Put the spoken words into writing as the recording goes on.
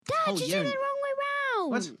meant to do it the wrong way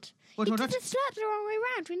round. What? You did the slurp the wrong way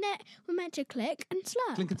round. We're meant to click and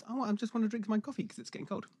slurp. I just want to drink my coffee because it's getting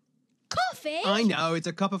cold. Coffee? I know, it's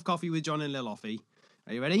a cup of coffee with John and Lil Offie.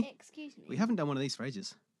 Are you ready? Excuse me. We haven't done one of these for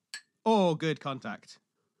ages. Oh, good contact.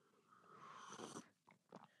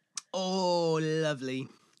 Oh, lovely.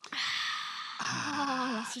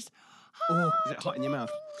 That's just... Oh, is it hot in your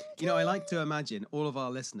mouth? You know, I like to imagine all of our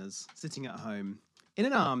listeners sitting at home in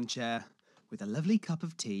an armchair with a lovely cup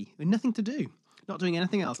of tea with nothing to do, not doing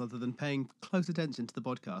anything else other than paying close attention to the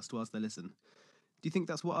podcast whilst they listen. Do you think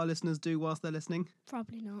that's what our listeners do whilst they're listening?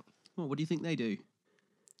 Probably not. Well, what do you think they do?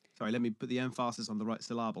 Sorry, let me put the emphasis on the right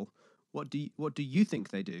syllable. What do you think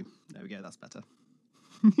they do? There we go, that's better.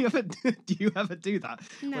 Do you ever do that?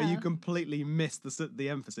 No. Where you completely miss the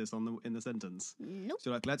emphasis in the sentence? Nope.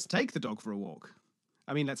 So like, let's take the dog for a walk.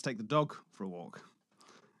 Let's take the dog for a walk.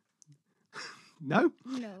 No?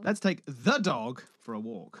 No. Let's take the dog for a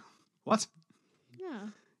walk. What? No.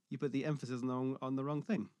 You put the emphasis on the wrong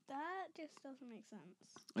thing. That just doesn't make sense.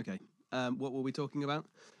 Okay. What were we talking about?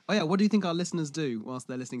 Oh yeah, what do you think our listeners do whilst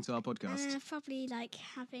they're listening to our podcast? Probably like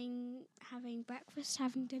having breakfast,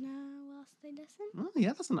 having dinner whilst they listen. Oh yeah,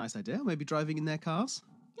 that's a nice idea. Maybe driving in their cars.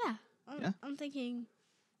 Yeah. Yeah? I'm thinking...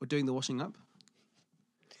 Or doing the washing up.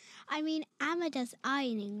 Amma does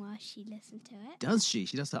ironing while she listens to it. Does she?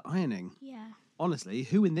 She does her ironing. Yeah. Honestly,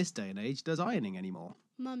 who in this day and age does ironing anymore?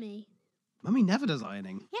 Mummy. Mummy never does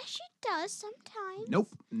ironing. Yes, she does sometimes. Nope,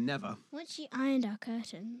 never. Once she ironed our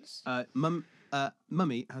curtains.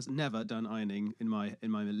 Mummy has never done ironing in my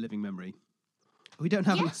living memory. We don't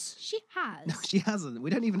have. Yes, she has. No, she hasn't. We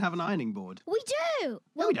don't even have an ironing board. We do.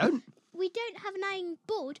 No, we don't. We don't have an ironing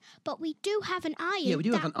board, but we do have an iron. Yeah, we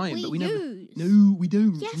do have an iron, but we never. use. No, we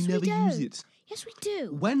don't. Yes, we never do. use it. Yes, we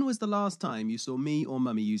do. When was the last time you saw me or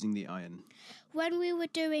Mummy using the iron? When we were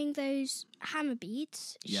doing those hammer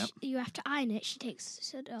beads, Yep. You have to iron it. She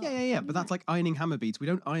takes it off. Yeah. But that's like ironing hammer beads. We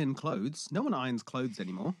don't iron clothes. No one irons clothes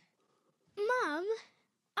anymore. Mum,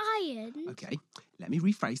 iron. Okay, let me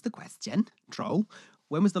rephrase the question. Troll,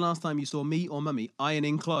 when was the last time you saw me or Mummy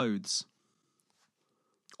ironing clothes?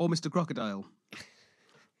 Or Mr. Crocodile?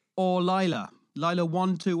 Or Lila? Lila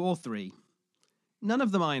 1, 2 or 3? None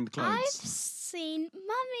of them ironed clothes. I've seen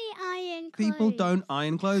Mummy iron clothes. People don't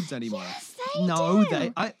iron clothes anymore. Yes, they no,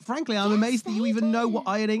 do. Frankly, I'm Yes, amazed that you they even know do. what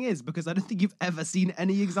ironing is because I don't think you've ever seen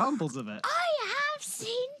any examples of it. I have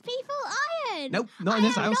seen people iron. Nope, not in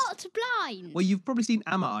this I am house. not blind. Well, you've probably seen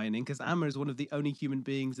Amma ironing because Amma is one of the only human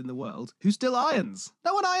beings in the world who still irons.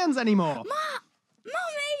 No one irons anymore.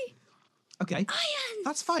 Mummy, Okay, irons.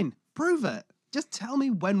 that's fine. Prove it. Just tell me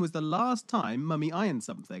when was the last time Mummy ironed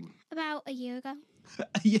something. About a year ago.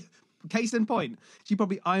 Yeah, case in point. She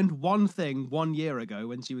probably ironed one thing 1 year ago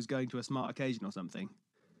when she was going to a smart occasion or something.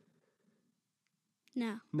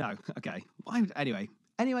 No. No, okay. Anyway.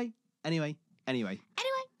 Anyway.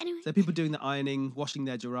 So people doing the ironing, washing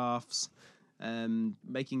their giraffes,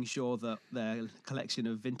 making sure that their collection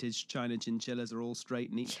of vintage China chinchillas are all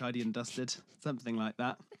straight, neat, tidy and dusted. Something like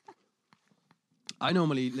that. I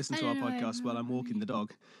normally listen to our podcast while I'm walking the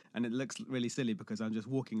dog, and it looks really silly because I'm just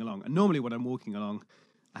walking along. And normally when I'm walking along,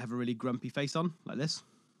 I have a really grumpy face on, like this.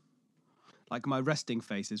 Like my resting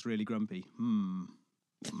face is really grumpy.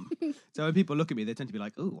 So when people look at me, they tend to be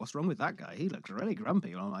like, "Ooh, what's wrong with that guy? He looks really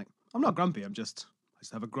grumpy." And I'm like, "I'm not grumpy. I just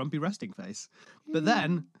have a grumpy resting face." But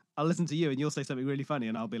then I'll listen to you, and you'll say something really funny,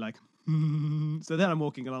 and I'll be like, So then I'm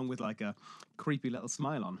walking along with like a creepy little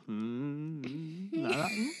smile on,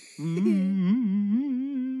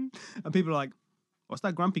 and people are like, "What's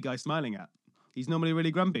that grumpy guy smiling at? He's normally really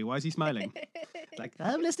grumpy. Why is he smiling?" Like,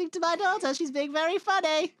 I'm listening to my daughter. She's being very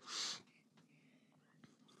funny.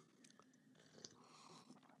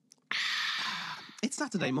 It's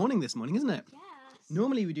Saturday morning this morning, isn't it? Yes.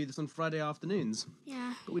 Normally we do this on Friday afternoons,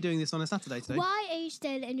 Yeah. but we're doing this on a Saturday today. Why are you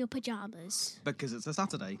still in your pajamas? Because it's a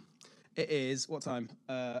Saturday. It is, what time?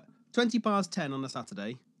 20 past 10 on a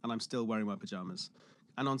Saturday, and I'm still wearing my pyjamas.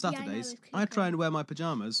 And on Saturdays, I try and wear my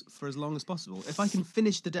pyjamas for as long as possible. If I can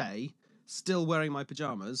finish the day still wearing my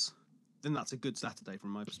pyjamas, then that's a good Saturday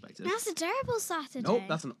from my perspective. That's a terrible Saturday. Nope,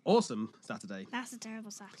 that's an awesome Saturday. That's a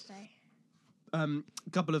terrible Saturday. A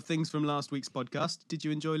couple of things from last week's podcast. Did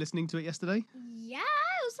you enjoy listening to it yesterday? Yeah,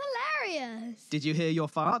 it was hilarious. Did you hear your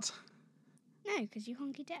fart? No, because you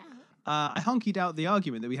honkied it out. I honkied out the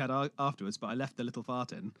argument that we had afterwards, but I left the little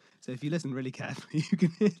fart in. So if you listen really carefully, you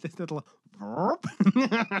can hear this little burp.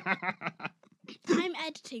 I'm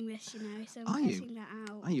editing this, so Are I'm you? cutting that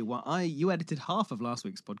out. Are you? Well, you edited half of last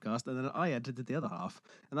week's podcast, and then I edited the other half,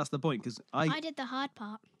 and that's the point because I did the hard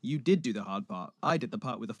part. You did do the hard part. I did the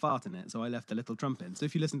part with a fart in it, so I left a little trump in. So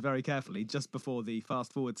if you listen very carefully, just before the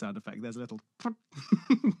fast forward sound effect, there's a little.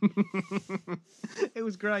 It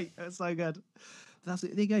was great. It was so good. That's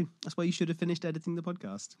it. There you go. That's why you should have finished editing the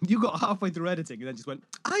podcast. You got halfway through editing and then just went,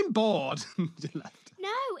 "I'm bored." Just left. No,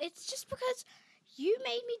 it's just because you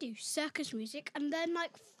made me do circus music and then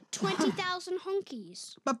 20,000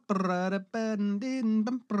 honkies.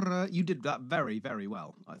 You did that very, very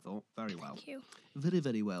well, I thought. Very well. Thank you. Very,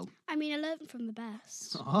 very well. I mean, I learned from the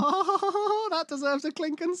best. Oh, that deserves a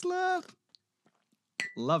clink and slurp.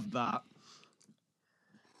 Love that.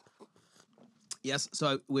 Yes,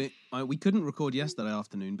 so we couldn't record yesterday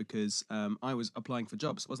afternoon because I was applying for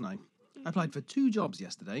jobs, wasn't I? I applied for 2 jobs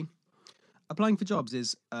yesterday. Applying for jobs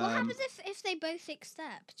is... what happens if they both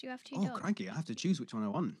accept? You have 2 jobs. Oh, crikey, I have to choose which one I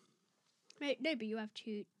want. No, but you have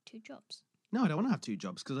two jobs. No, I don't want to have 2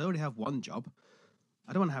 jobs because I already have 1 job.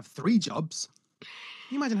 I don't want to have 3 jobs. Can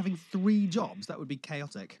you imagine having 3 jobs? That would be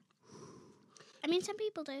chaotic. I mean, some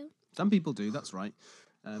people do. Some people do, that's right.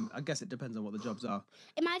 I guess it depends on what the jobs are.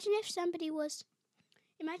 Imagine if somebody was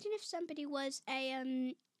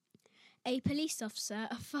a police officer,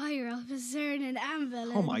 a fire officer, and an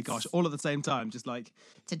ambulance. Oh my gosh, all at the same time, just like,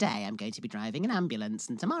 today I'm going to be driving an ambulance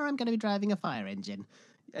and tomorrow I'm going to be driving a fire engine.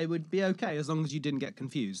 It would be okay as long as you didn't get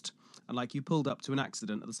confused. And you pulled up to an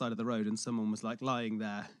accident at the side of the road and someone was lying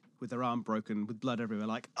there with their arm broken, with blood everywhere,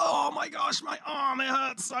 oh my gosh, my arm, it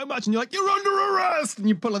hurts so much. And you're like, you're under arrest! And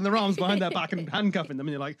you're pulling their arms behind their back and handcuffing them.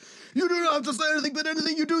 And you're like, you do not have to say anything, but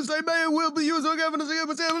anything you do say may or will be used against evidence.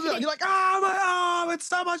 And you're like, my arm, it's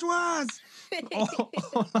so much worse. or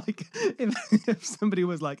if somebody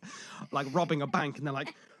was like robbing a bank and they're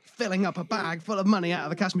filling up a bag full of money out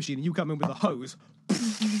of the cash machine and you come in with a hose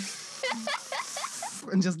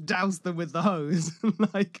and just douse them with the hose.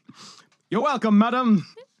 You're welcome, madam.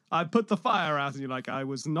 I put the fire out. And you're like, I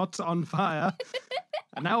was not on fire.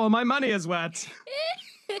 And now all my money is wet.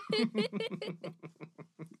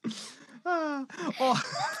 Or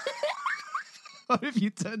if you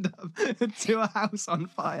turned up to a house on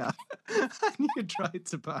fire and you tried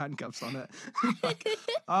to put handcuffs on it.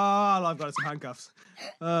 All I've got is some handcuffs.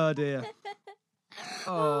 Oh, dear.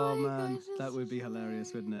 Oh, man. gosh, That would be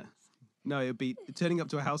hilarious, wouldn't it? No, it would be turning up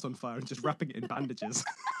to a house on fire and just wrapping it in bandages.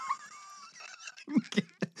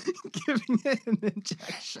 Giving it an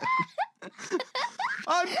injection.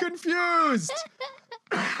 I'm confused.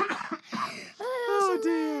 Oh,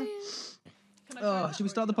 dear. Should we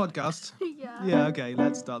start the podcast? Yeah. Yeah, okay,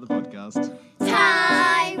 let's start the podcast.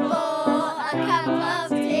 Time for a cup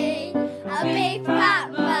of tea, a big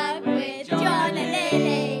fat mug with John and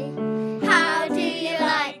Lily. How do you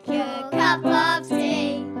like your cup of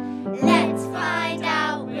tea? Let's find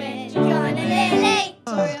out with John and Lily.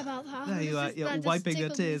 Sorry about that. There you are, That you're just wiping your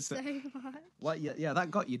tickled me tears. so much. What? Yeah, that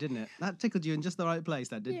got you, didn't it? That tickled you in just the right place,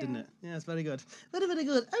 that did, didn't it? Yeah, it's very good. Very, very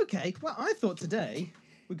good. Okay, well, I thought today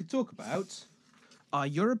we could talk about our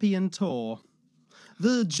European tour.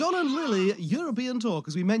 The John and Lily European tour,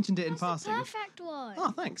 because we mentioned it in passing. That's the perfect one.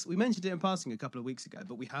 Oh, thanks. We mentioned it in passing a couple of weeks ago,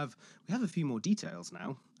 but we have a few more details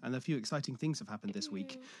now, and a few exciting things have happened this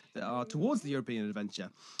week that are towards the European adventure.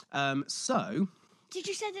 So... Did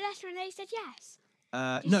you send a letter and they said yes?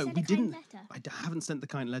 No, send we a kind didn't. letter? Haven't sent the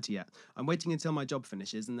kind letter yet. I'm waiting until my job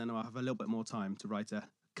finishes, and then I'll have a little bit more time to write a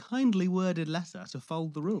kindly worded letter to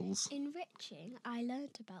fold the rules. Enriching, I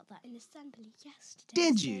learnt about that in assembly yesterday.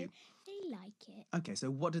 Did you? So they like it. Okay, so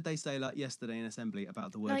what did they say yesterday in assembly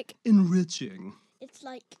about the word Like- enriching? It's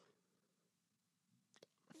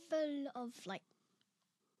full of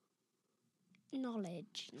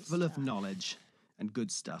knowledge. And Full of stuff. knowledge and good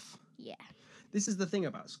stuff. Yeah. This is the thing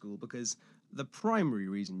about school, because the primary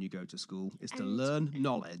reason you go to school is to And- learn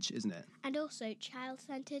knowledge, isn't it? And also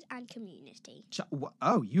child-centred and community.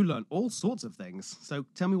 Oh, you learn all sorts of things. So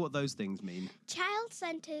tell me what those things mean.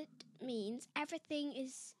 Child-centred means everything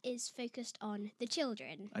is focused on the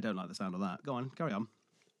children. I don't like the sound of that. Go on, carry on.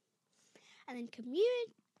 And then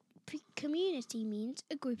community means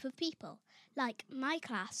a group of people. Like my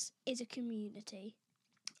class is a community.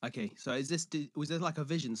 Okay, so was there a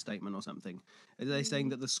vision statement or something? Are they saying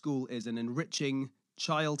that the school is an enriching,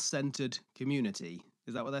 child-centred community?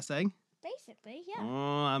 Is that what they're saying? Basically, yeah.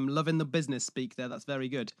 Oh, I'm loving the business speak there. That's very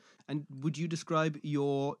good. And would you describe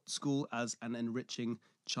your school as an enriching,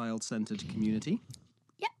 child-centred community?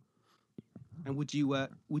 Yep. And would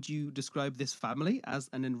you describe this family as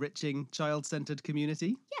an enriching, child-centred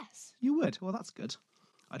community? Yes. You would. Well, that's good.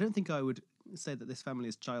 I don't think I would say that this family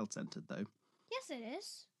is child-centred, though. Yes, it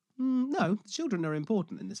is. No, children are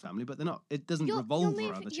important in this family, but they're not. It doesn't revolve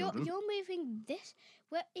around the children. You're moving this.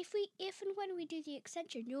 Well, if and when we do the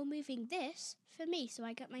extension, you're moving this for me, so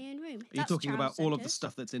I get my own room. Are you talking about all of the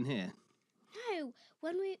stuff that's in here No,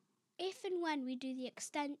 if and when we do the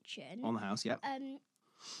extension on the house? Yeah.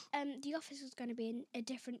 The office is going to be in a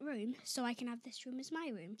different room, so I can have this room as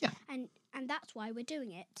my room. Yeah. And that's why we're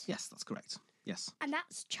doing it. Yes, that's correct. Yes. And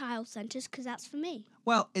that's child-centred because that's for me.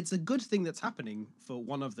 Well, it's a good thing that's happening for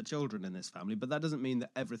one of the children in this family, but that doesn't mean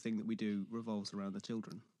that everything that we do revolves around the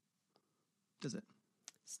children, does it?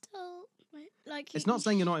 Still, like... It's not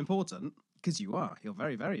saying you're not important, because you are. You're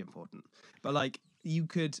very, very important. But, like, you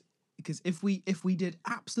could... Because if we did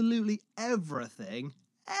absolutely everything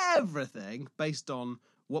based on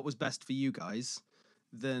what was best for you guys,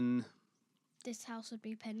 then... This house would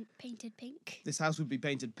be painted pink. This house would be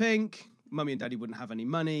painted pink. Mummy and Daddy wouldn't have any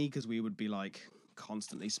money because we would be, like,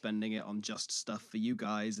 constantly spending it on just stuff for you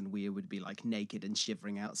guys, and we would be, like, naked and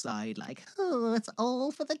shivering outside, like, oh, it's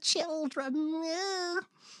all for the children. Yeah.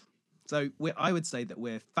 So I would say that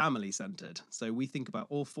we're family-centred. So we think about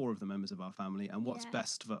all four of the members of our family and what's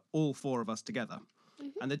best for all four of us together.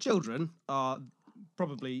 Mm-hmm. And the children are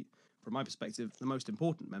probably, from my perspective, the most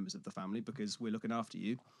important members of the family because we're looking after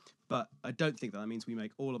you. But I don't think that means we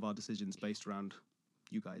make all of our decisions based around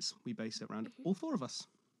you guys. We base it around all four of us.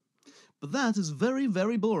 But that is very,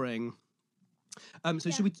 very boring.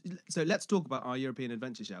 So let's talk about our European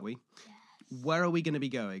adventure, shall we? Yes. Where are we going to be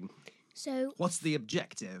going? So what's the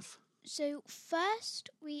objective? So first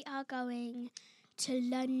we are going to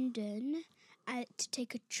London to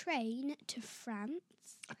take a train to France.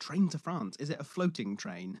 A train to France? Is it a floating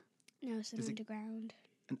train? No, it's an underground.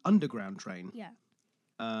 An underground train? Yeah.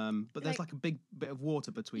 But there's like a big bit of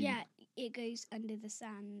water between. Yeah, it goes under the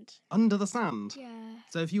sand. Under the sand? Yeah.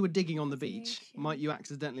 So if you were digging on the beach, might you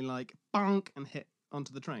accidentally like bonk and hit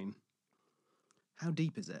onto the train? How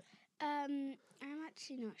deep is it? I'm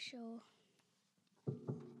actually not sure.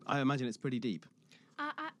 I imagine it's pretty deep.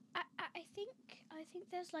 I think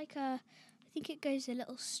there's like I think it goes a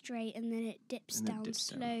little straight and then it dips down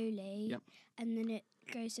slowly. Yep. And then it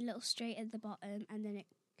goes a little straight at the bottom and then it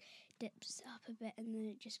dips up a bit and then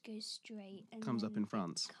it just goes straight and comes up in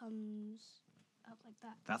France. Comes up like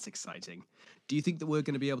that. That's exciting. Do you think that we're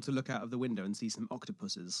going to be able to look out of the window and see some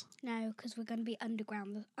octopuses? No, because we're going to be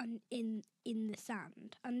underground in the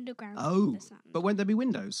sand. Underground Oh, in the sand. but won't there be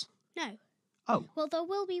windows? No. Oh. Well, there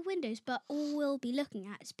will be windows, but all we'll be looking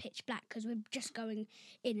at is pitch black because we're just going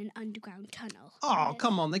in an underground tunnel. Oh,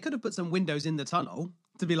 come on. They could have put some windows in the tunnel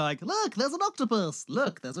to be like, look, there's an octopus.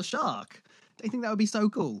 Look, there's a shark. Do you think that would be so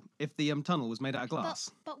cool if the tunnel was made out of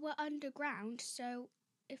glass? But we're underground, so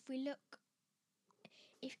if we look...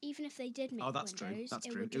 Even if they did make that's windows... That's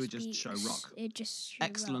true. It would just show rock. It just show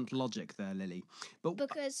Excellent rock. Logic there, Lily. But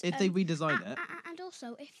because, if they redesign it... And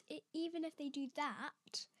also, even if they do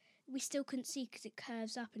that... We still couldn't see because it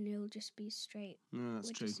curves up and it'll just be straight. No, that's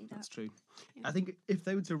true. That's true. Yeah. I think if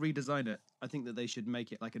they were to redesign it, I think that they should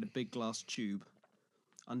make it like in a big glass tube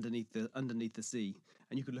underneath the sea,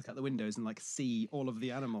 and you could look out the windows and like see all of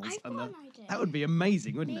the animals. I've got an idea. That would be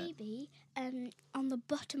amazing, wouldn't it? Maybe on the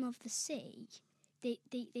bottom of the sea, they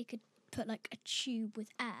could put like a tube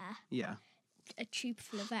with air. Yeah. A tube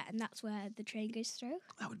full of air, and that's where the train goes through.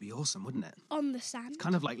 That would be awesome, wouldn't it? On the sand. It's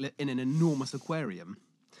kind of like in an enormous aquarium.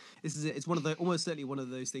 This is it. It's almost certainly one of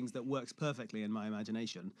those things that works perfectly in my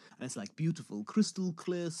imagination. And it's like beautiful, crystal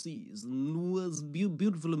clear seas, and was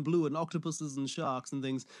beautiful and blue, and octopuses and sharks and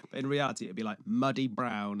things. But in reality, it'd be like muddy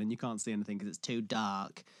brown, and you can't see anything because it's too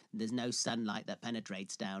dark. There's no sunlight that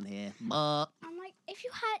penetrates down here. I'm like, if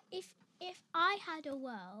I had a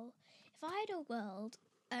world,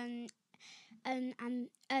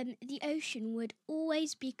 the ocean would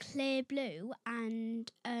always be clear blue,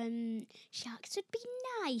 and sharks would be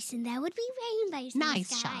nice, and there would be rainbows. Nice in the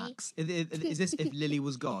sky. sharks. Is this if Lily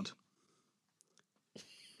was God?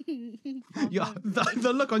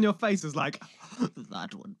 The look on your face is like,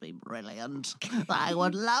 that would be brilliant. I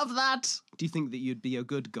would love that. Do you think that you'd be a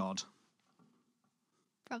good God?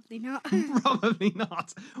 Probably not. Probably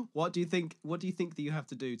not. What do you think that you have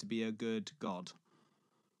to do to be a good God?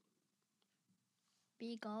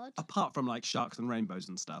 Be God. Apart from like sharks and rainbows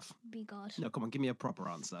and stuff. Be God. No, come on, give me a proper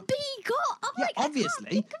answer. Be God. Yeah,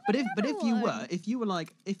 obviously. But if you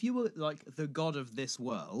were like the god of this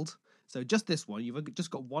world, so just this one, you've just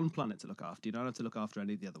got one planet to look after. You don't have to look after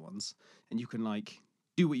any of the other ones, and you can like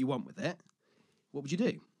do what you want with it. What would you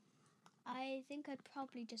do? I think I'd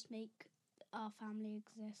probably just make our family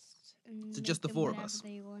exist. And so just the four of us.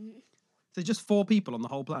 They want. So just 4 people on the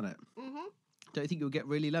whole planet. Mhm. Don't you think you would get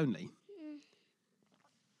really lonely?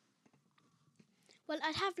 Well,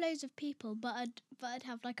 I'd have loads of people, but I'd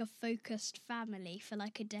have like a focused family for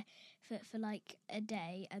like a day, for like a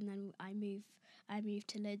day, and then I move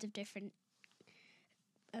to loads of different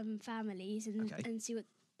families and Okay. and see what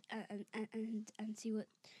and see what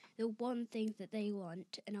the one thing that they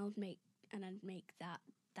want, and I'd make that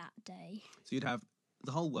day. So you'd have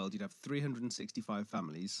the whole world. You'd have 365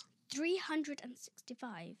 families.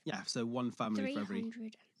 365. Yeah. So one family for every.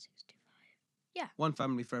 365. Yeah. One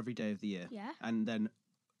family for every day of the year. Yeah. And then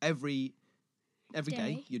every day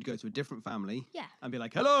Day. you'd go to a different family. Yeah. And be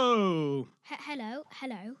like, hello. Hello.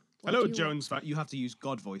 What Hello, do you Jones. You have to use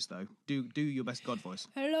God voice though. Do your best God voice.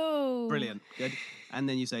 want? Hello. Brilliant. Good. And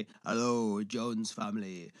then you say, hello, Jones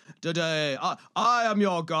family. Today, I am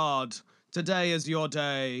your God. Today is your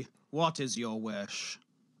day. What is your wish?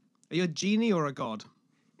 Are you a genie or a god?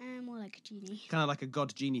 More like a genie. Kind of like a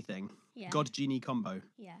god-genie thing. Yeah. God-genie combo.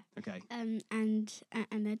 Yeah. Okay. And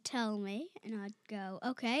they'd tell me, and I'd go,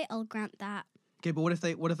 okay, I'll grant that. Okay, but what if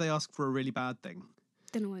they ask for a really bad thing?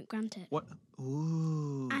 Then I won't grant it. What?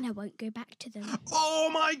 Ooh. And I won't go back to them. Oh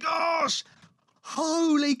my gosh!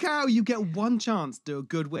 Holy cow! You get one chance to do a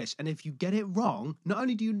good wish, and if you get it wrong, not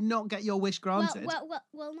only do you not get your wish granted, Well,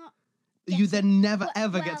 not. you then never well,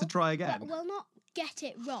 ever well, get to try again. Well, not get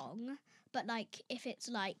it wrong, but like if it's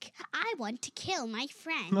like I want to kill my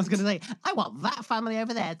friend. I was going to say, I want that family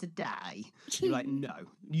over there to die. You're like, no,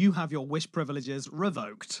 you have your wish privileges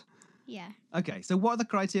revoked. Yeah. Okay, so what are the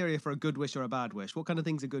criteria for a good wish or a bad wish? What kind of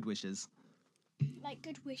things are good wishes? Like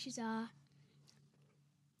good wishes are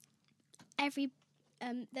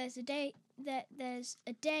there's a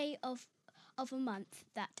day of a month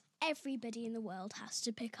that everybody in the world has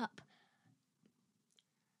to pick up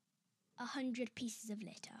 100 pieces of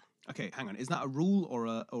litter. Okay, hang on. Is that a rule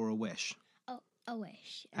or a wish? Oh, a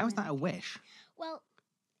wish. How is that a wish? Well,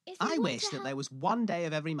 if you I want wish to that help- there was one day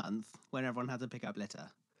of every month when everyone had to pick up litter.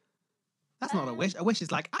 That's not a wish. A wish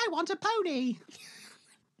is like, I want a pony.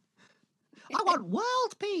 I want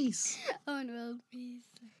world peace. Oh, no, please.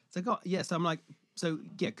 So I'm like,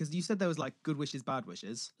 because you said there was like good wishes, bad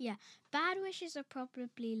wishes. Yeah, bad wishes are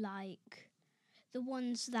probably like the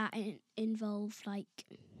ones that involve like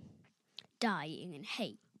dying and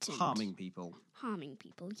hate. And Harming people. Harming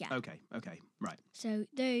people, yeah. Okay, right. So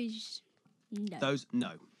those, no. Those,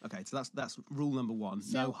 no. Okay, so that's rule number one.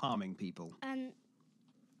 So- No harming people.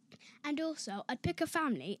 And also, I'd pick a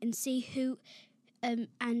family and see who, and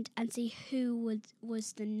see who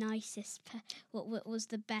was the nicest, what was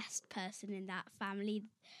the best person in that family,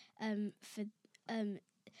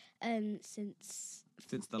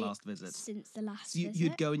 Since the last visit. Since the last So visit.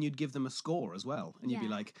 you'd go and you'd give them a score as well. And you'd be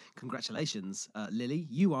Yeah. like, congratulations, Lily,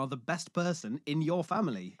 you are the best person in your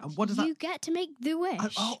family. And what does that... You get to make the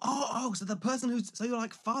wish. So the person so you're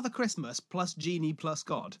like Father Christmas plus Genie plus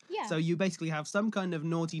God. Yeah. So you basically have some kind of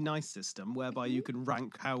naughty nice system whereby you can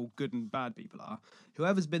rank how good and bad people are.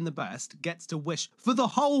 Whoever's been the best gets to wish for the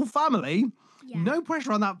whole family. Yeah. No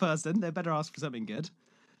pressure on that person. They better ask for something good.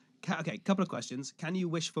 Okay, couple of questions. Can you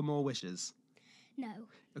wish for more wishes? No.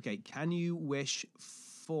 Okay, can you wish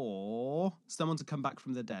for someone to come back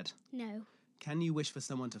from the dead? No. Can you wish for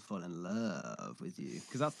someone to fall in love with you?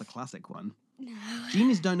 Because that's the classic one. No.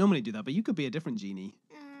 Genies don't normally do that, but you could be a different genie.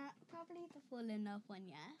 Probably the fall in love one,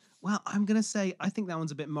 yes. Well, I'm going to say I think that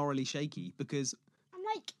one's a bit morally shaky because, I'm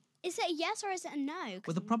like, is it a yes or is it a no?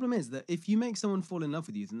 well, the problem is that if you make someone fall in love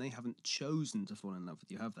with you, then they haven't chosen to fall in love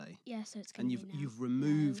with you, have they? Yeah, so it's And going to be no. you've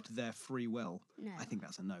removed their free will. No. I think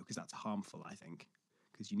that's a no because that's harmful, I think.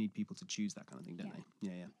 Because you need people to choose that kind of thing, don't they?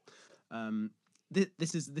 Yeah.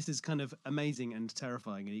 This is kind of amazing and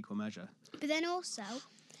terrifying in equal measure. But then also,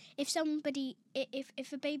 if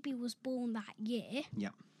a baby was born that year, Yeah.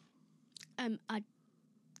 I'd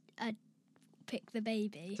pick the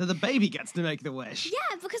baby. So the baby gets to make the wish.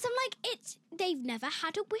 Yeah, because I'm like, they've never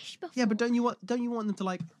had a wish before. Yeah, but don't you want them to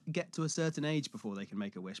like get to a certain age before they can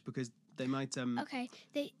make a wish because they might Okay,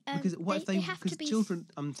 because what if they have to because be children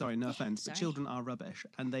I'm sorry, no offense, but sorry. children are rubbish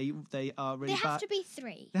and they are really They have bad. to be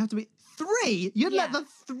 3. They have to be 3. You'd let Yeah.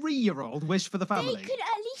 the 3-year-old wish for the family. They could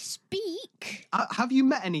at least speak. Have you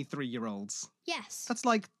met any 3-year-olds? Yes. That's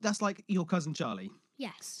like your cousin Charlie.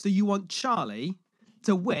 Yes. So you want Charlie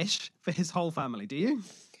to wish for his whole family, do you?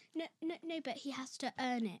 No, but he has to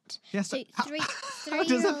earn it. Yes. So three How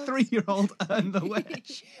does a 3-year-old earn the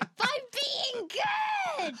wish? by being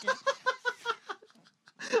good.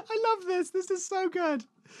 I love this. This is so good.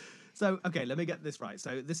 So, okay, let me get this right.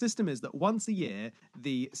 So the system is that once a year,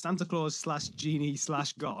 the Santa Claus / Genie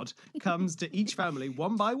 / God comes to each family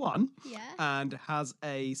one by one and has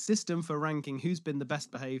a system for ranking who's been the best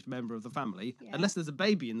behaved member of the family, unless there's a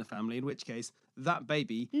baby in the family, in which case that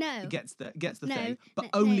baby gets the thing, but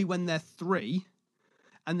only when they're 3.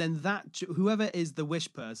 And then whoever is the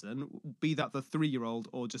wish person, be that the 3-year-old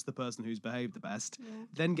or just the person who's behaved the best,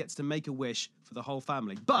 then gets to make a wish for the whole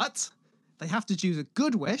family. But they have to choose a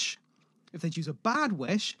good wish. If they choose a bad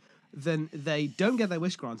wish, then they don't get their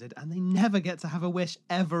wish granted and they never get to have a wish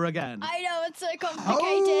ever again. I know, it's so complicated.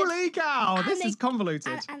 Holy cow, this is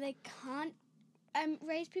convoluted. And they can't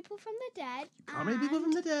raise people from the dead. Can't raise people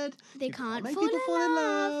from the dead. They can't make fall people fall in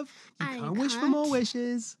love. You and can't wish for more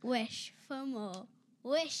wishes. Wish for more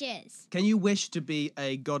wishes. Can you wish to be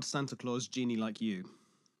a God Santa Claus genie like you?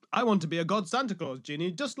 I want to be a God Santa Claus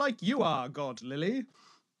genie just like you are, God Lily.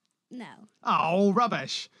 No. Oh,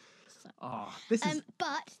 rubbish. So, this is...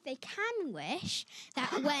 But they can wish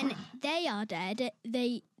that when they are dead,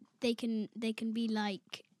 they can be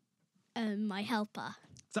like my helper.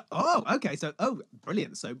 So, okay. So,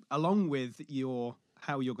 brilliant. So, along with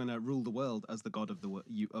how you're going to rule the world as the god of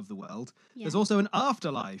the world, there's also an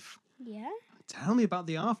afterlife. Yeah. Tell me about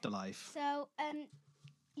the afterlife. So,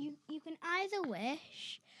 you can either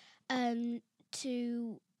wish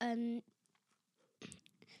to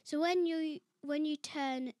so when you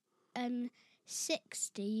turn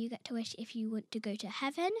 60, you get to wish if you want to go to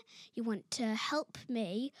heaven, you want to help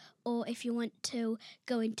me, or if you want to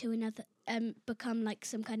go into another become like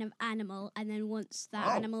some kind of animal, and then once that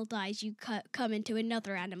animal dies, you come into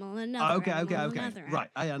another animal, Okay. Right,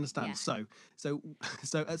 I understand. Yeah. So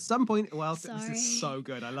at some point, this is so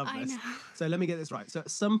good. I love this. Know. So let me get this right. So at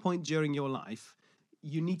some point during your life,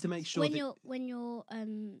 you need to make sure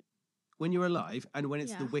when you're alive, and when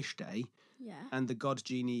it's the wish day, yeah, and the God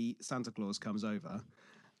Genie Santa Claus comes over,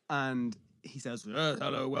 and he says,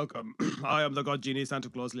 hello, welcome. I am the God Genie Santa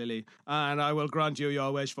Claus Lily, and I will grant you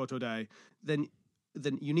your wish for today. Then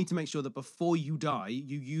you need to make sure that before you die,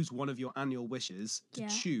 you use one of your annual wishes to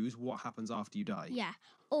choose what happens after you die. Yeah,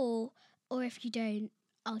 or if you don't,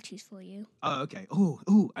 I'll choose for you. Oh, okay.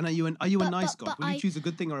 Oh, and are you a nice God? Will you choose a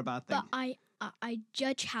good thing or a bad thing? But I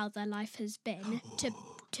judge how their life has been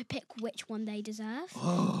to pick which one they deserve.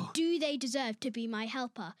 Do they deserve to be my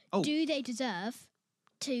helper? Do they deserve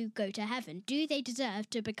to go to heaven? Do they deserve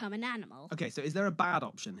to become an animal? Okay, so is there a bad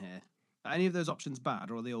option here? Are any of those options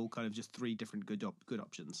bad, or are they all kind of just 3 different good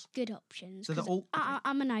options? Good options. So they're all... Okay.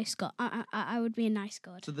 I'm a nice God. I would be a nice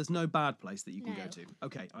God. So there's no bad place that you can go to?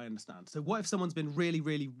 Okay, I understand. So what if someone's been really,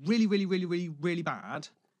 really, really, really, really, really, really bad,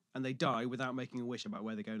 and they die without making a wish about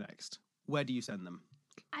where they go next? Where do you send them?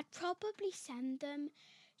 I'd probably send them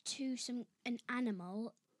to an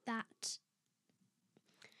animal that...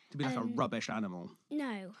 To be like a rubbish animal?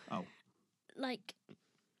 No. Oh. Like,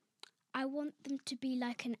 I want them to be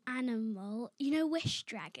like an animal. You know Wish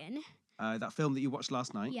Dragon? That film that you watched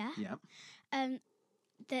last night? Yeah. Yeah.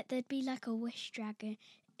 That there'd be like a Wish Dragon.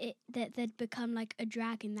 That they'd become like a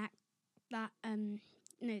dragon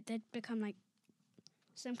they'd become like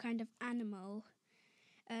some kind of animal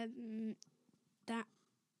that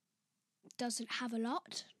doesn't have a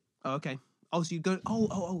lot. Oh, okay. Oh, so you go...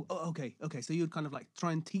 okay. So you'd kind of like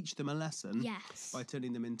try and teach them a lesson... Yes. ...by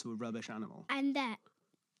turning them into a rubbish animal. And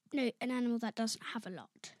an animal that doesn't have a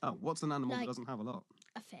lot. Oh, what's an animal that doesn't have a lot?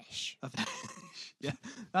 A fish. A fish. Yeah,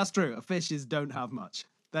 that's true. Fishes don't have much.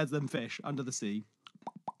 There's them fish under the sea.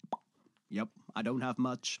 Yep, I don't have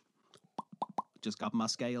much. Just got my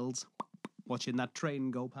scales. Watching that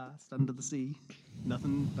train go past under the sea.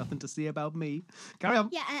 Nothing to see about me. Carry on.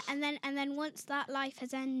 Yeah, and then once that life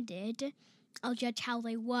has ended, I'll judge how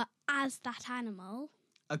they were as that animal.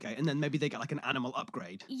 Okay, and then maybe they get like an animal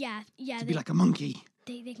upgrade. Yeah. To be like a monkey.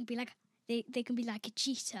 They can be like they can be like a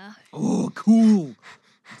cheetah. Oh, cool!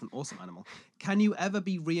 That's an awesome animal. Can you ever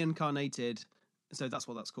be reincarnated? So that's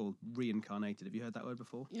what that's called, reincarnated. Have you heard that word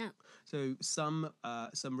before? No. So some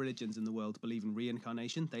religions in the world believe in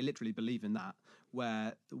reincarnation. They literally believe in that,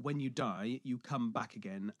 where when you die, you come back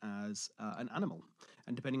again as an animal.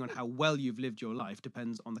 And depending on how well you've lived your life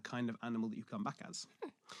depends on the kind of animal that you come back as.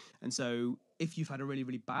 And so if you've had a really,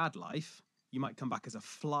 really bad life, you might come back as a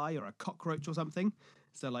fly or a cockroach or something.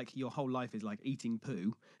 So like your whole life is like eating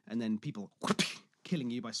poo and then people killing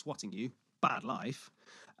you by swatting you. Bad life.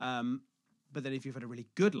 But then if you've had a really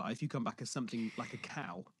good life, you come back as something like a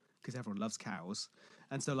cow, because everyone loves cows.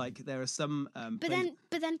 And so, like, there are some... But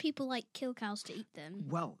then people, like, kill cows to eat them.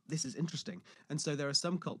 Well, this is interesting. And so there are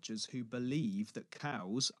some cultures who believe that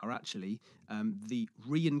cows are actually the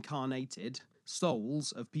reincarnated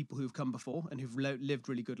souls of people who've come before and who've lived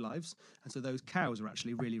really good lives. And so those cows are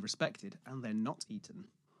actually really respected and they're not eaten.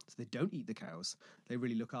 So they don't eat the cows. They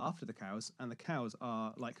really look after the cows, and the cows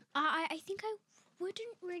are like... I think I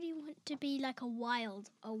wouldn't really want to be like a wild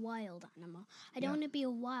animal. I don't want to be a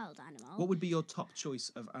wild animal. What would be your top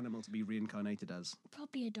choice of animal to be reincarnated as?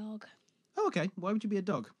 Probably a dog. Oh, okay. Why would you be a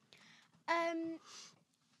dog?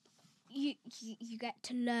 You get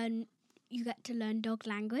to learn dog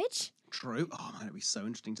language. True. Oh man, it'd be so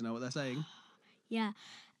interesting to know what they're saying. Yeah.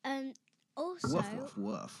 Also. Woof woof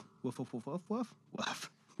woof woof woof woof woof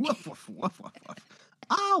woof woof woof woof woof woof.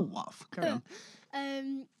 Ah, woof. Carry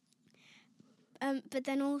on. But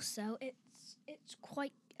then also it's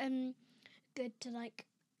quite good to like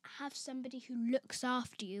have somebody who looks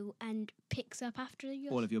after you and picks up after you.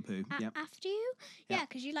 All of your poo. Yeah. After you. Yeah,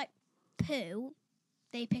 because you like poo,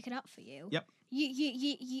 they pick it up for you. Yep.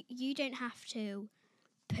 You don't have to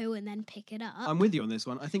poo and then pick it up. I'm with you on this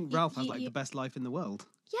one. I think Ralph has like the best life in the world.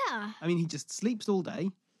 Yeah. I mean, he just sleeps all day.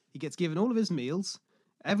 He gets given all of his meals.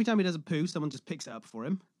 Every time he does a poo, someone just picks it up for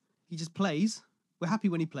him. He just plays. We're happy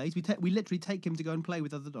when he plays. We literally take him to go and play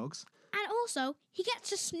with other dogs. And also, he gets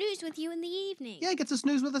to snooze with you in the evening. Yeah, he gets to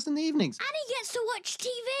snooze with us in the evenings. And he gets to watch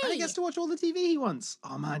TV. And he gets to watch all the TV he wants.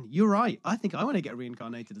 Oh, man, you're right. I think I want to get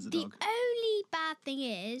reincarnated as a dog. The only bad thing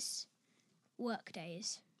is work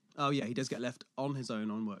days. Oh, yeah, he does get left on his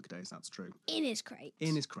own on work days. That's true. In his crate.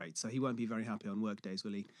 In his crate. So he won't be very happy on work days,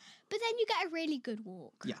 will he? But then you get a really good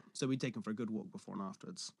walk. Yeah, so we take him for a good walk before and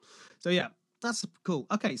afterwards. So, yeah. That's cool.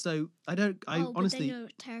 Okay, so I honestly. But then you're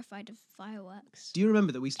terrified of fireworks. Do you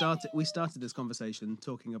remember that we started this conversation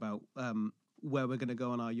talking about where we're going to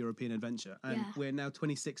go on our European adventure, and we're now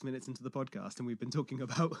 26 minutes into the podcast, and we've been talking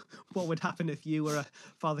about what would happen if you were a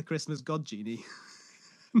Father Christmas God Genie.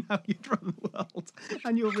 Now you'd run the world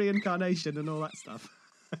and your reincarnation and all that stuff.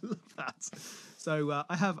 I love that. So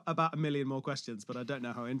I have about 1 million more questions, but I don't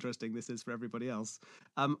know how interesting this is for everybody else.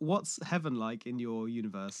 What's heaven like in your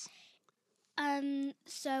universe?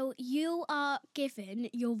 So you are given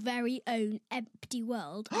your very own empty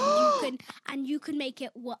world, and you can make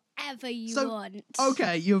it whatever you want.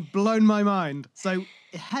 Okay, you've blown my mind. So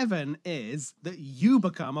heaven is that you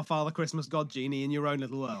become a Father Christmas God Genie in your own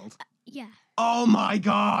little world. Yeah. Oh my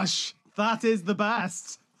gosh, that is the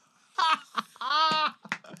best.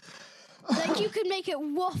 Like you can make it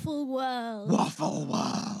Waffle World. Waffle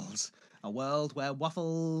World. A world where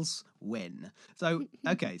waffles win. So,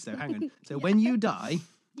 okay, so hang on. So when you die,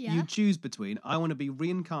 you choose between, I want to be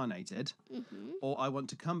reincarnated, or I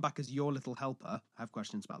want to come back as your little helper. I have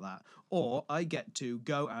questions about that. Or I get to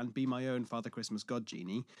go and be my own Father Christmas God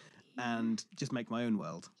Genie and just make my own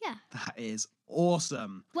world. Yeah. That is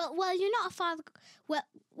awesome. Well, you're not a father.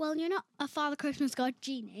 Well, you're not a Father Christmas God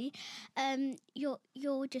Genie. You're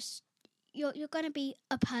going to be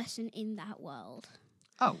a person in that world.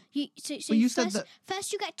 Oh,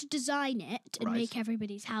 first you get to design it and make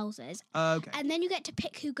everybody's houses. Okay. And then you get to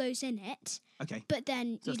pick who goes in it. Okay. But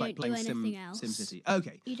then you don't do anything else. SimCity.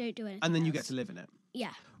 Okay. You don't do anything And then you else. get to live in it.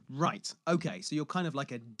 Yeah. Right. Okay. So you're kind of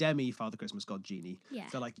like a demi Father Christmas God Genie. Yeah.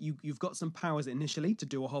 So like you've got some powers initially to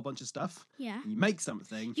do a whole bunch of stuff. Yeah. You make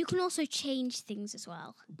something. You can also change things as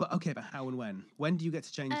well. But how and when? When do you get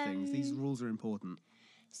to change things? These rules are important.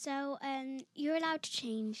 So you're allowed to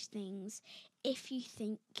change things if you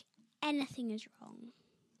think anything is wrong.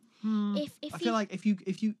 I feel like if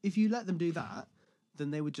you let them do that,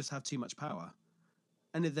 then they would just have too much power,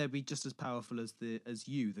 and they'd be just as powerful as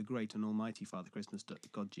you, the great and almighty Father Christmas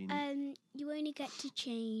God Genie. You only get to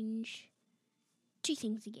change 2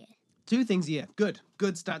 things a year. 2 things a year.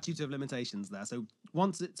 Good statute of limitations there. So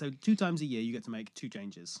 2 times a year you get to make 2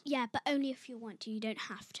 changes. Yeah, but only if you want to. You don't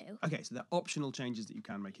have to. Okay, so they're optional changes that you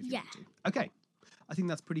can make if you want to. Okay. I think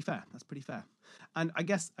that's pretty fair. And I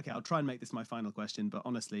guess, I'll try and make this my final question, but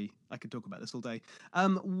honestly, I could talk about this all day.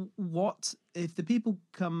 What if the people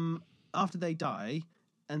come after they die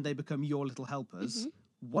and they become your little helpers?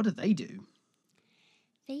 What do they do?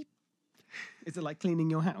 Is it like cleaning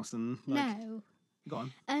your house and like... No. Go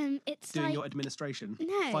on. It's doing like... your administration.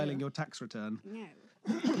 No. Filing your tax return. No.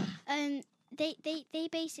 They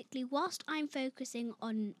basically, whilst I'm focusing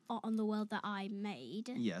on the world that I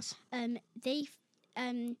made. Yes.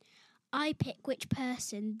 I pick which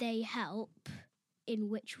person they help in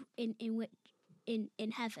which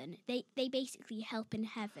in heaven. They basically help in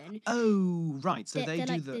heaven. Oh, right. So They're they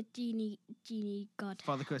do like the genie god.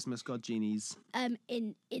 Father Christmas, God Genies.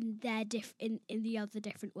 In their in the other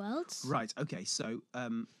different worlds. Right. Okay. So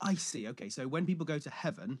I see. Okay. So when people go to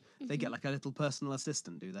heaven, they get like a little personal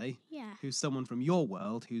assistant, do they? Yeah. Who's someone from your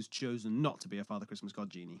world who's chosen not to be a Father Christmas God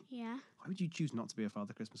Genie. Yeah. Why would you choose not to be a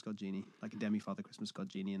Father Christmas God Genie, like a demi Father Christmas God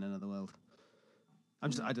Genie in another world?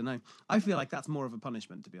 I don't know. I feel like that's more of a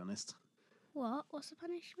punishment, to be honest. What? What's the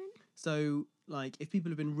punishment? So, like, if people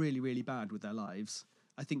have been really, really bad with their lives,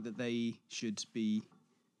 I think that they should be.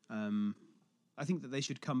 I think that they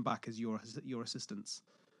should come back as your assistants,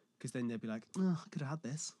 because then they'd be like, oh, I could have had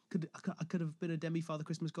this. I could have been a demi Father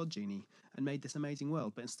Christmas God Genie and made this amazing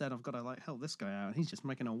world, but instead I've got to like help this guy out, and he's just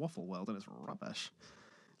making a waffle world, and it's rubbish.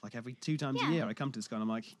 Like every 2 times a year, I come to this guy and I'm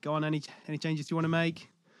like, go on, any changes you want to make?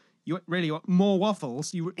 You really want more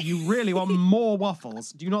waffles? You really want more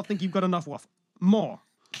waffles? Do you not think you've got enough waffles? More.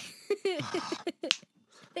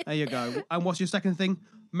 There you go. And what's your second thing?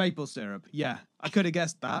 Maple syrup. Yeah, I could have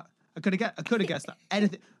guessed that. I could have guessed that.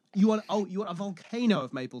 Anything. You want a volcano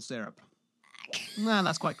of maple syrup? Nah,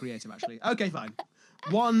 that's quite creative, actually. Okay, fine.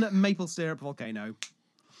 1 maple syrup volcano,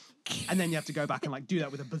 and then you have to go back and like do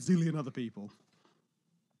that with a bazillion other people.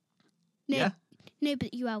 No, yeah. No,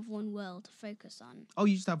 but you have one world to focus on. Oh,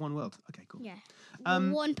 you just have one world. Okay, cool. Yeah.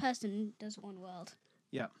 One person does one world.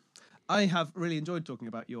 Yeah. I have really enjoyed talking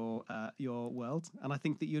about your world, and I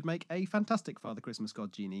think that you'd make a fantastic Father Christmas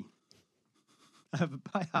God Genie.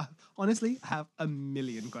 I honestly have a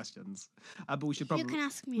million questions, but we should probably you can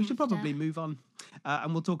ask me. We should probably move on,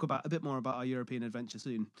 and we'll talk a bit more about our European adventure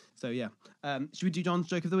soon. So yeah, should we do John's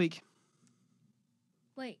joke of the week?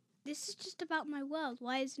 Wait, this is just about my world.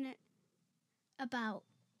 Why isn't it about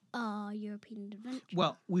our European adventure?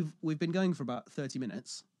 Well, we've been going for about 30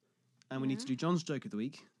 minutes, and we need to do John's joke of the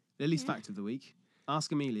week, Lily's fact of the week,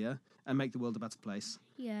 ask Amelia, and make the world a better place.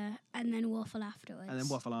 Yeah, and then waffle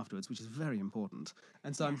afterwards. Which is very important.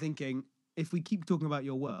 And so I'm thinking, if we keep talking about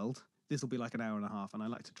your world, this will be like an hour and a half, and I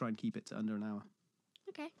like to try and keep it to under an hour.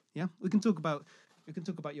 Okay. Yeah, we can talk about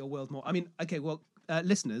your world more. I mean, okay, well,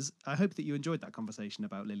 listeners, I hope that you enjoyed that conversation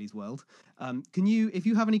about Lily's world. If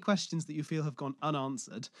you have any questions that you feel have gone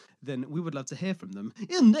unanswered, then we would love to hear from them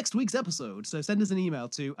in next week's episode. So send us an email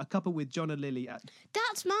to cuppawithjonandlily at...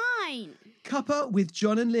 That's mine!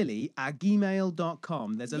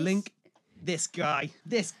 cuppawithjonandlily@gmail.com. There's a link. This guy.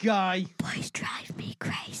 Boys drive me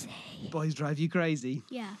crazy. Boys drive you crazy.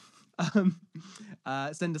 Yeah.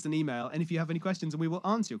 Send us an email, and if you have any questions, and we will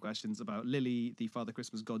answer your questions about Lily, the Father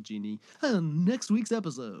Christmas God Genie, on next week's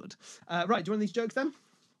episode. Right, do you want these jokes then?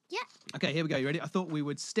 Yeah. Okay, here we go. You ready? I thought we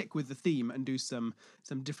would stick with the theme and do some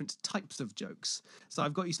different types of jokes. So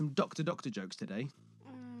I've got you some Doctor jokes today.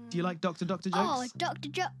 Do you like Doctor jokes? Oh, Doctor.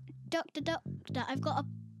 I've got a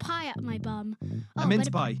pie up my bum. A mince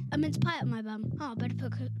pie. A mince pie up my bum. Oh, I better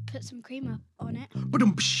put some cream up on it.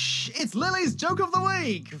 It's Lily's joke of the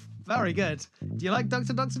week. Very good. Do you like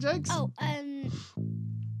Doctor jokes? Oh,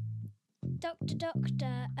 Doctor.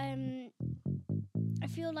 I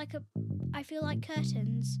feel like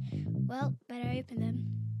curtains. Well, better open them.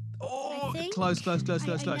 Oh, close. I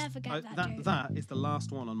never get that joke. That is the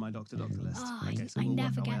last one on my Doctor list. Oh, okay, so I we'll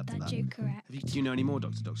never work our way get up to that joke correct. Do you know any more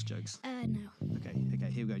Doctor jokes? No. Okay, here we go.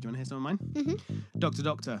 Do you want to hear some of mine? Mm-hmm.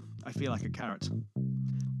 Doctor, I feel like a carrot.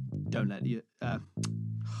 Don't let you...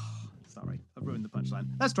 Sorry, I've ruined the punchline.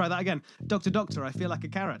 Let's try that again. Doctor, I feel like a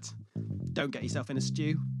carrot. Don't get yourself in a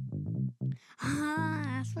stew.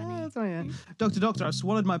 That's funny. That's right, yeah. Doctor, I've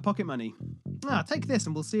swallowed my pocket money. Take this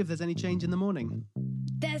and we'll see if there's any change in the morning.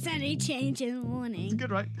 There's any change in the morning. It's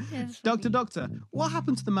good, right? Doctor, what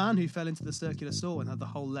happened to the man who fell into the circular saw and had the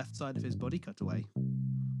whole left side of his body cut away?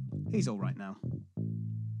 He's all right now.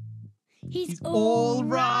 He's all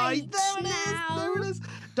right There it is.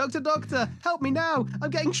 Doctor, help me now. I'm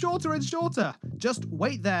getting shorter and shorter. Just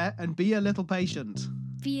wait there and be a little patient.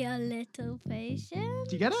 Be a little patient.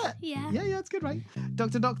 Do you get it? Yeah. Yeah, it's good, right?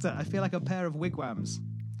 Doctor, I feel like a pair of wigwams.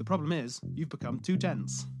 The problem is, you've become too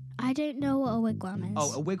tense. I don't know what a wigwam is.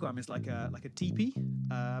 Oh, a wigwam is like a teepee.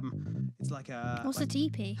 It's like a... What's a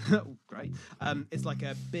teepee? Oh, great. It's like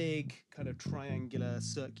a big kind of triangular,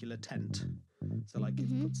 circular tent. So like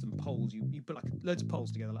you put some poles, you put like loads of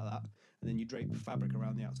poles together like that, and then you drape fabric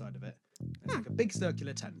around the outside of it. It's like a big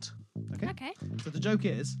circular tent. Okay? So the joke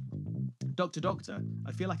is, Doctor,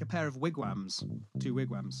 I feel like a pair of wigwams. 2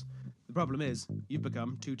 wigwams. The problem is, you've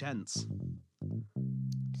become 2 tents.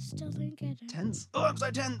 Still don't get it. Tense? Oh, I'm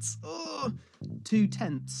so tense. Oh, 2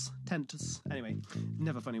 tents. Tents. Anyway,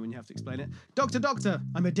 never funny when you have to explain it. Doctor,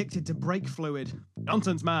 I'm addicted to brake fluid.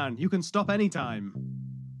 Nonsense, man. You can stop anytime.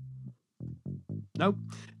 Nope.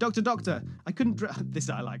 Doctor, I couldn't this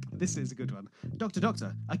I like. This is a good one.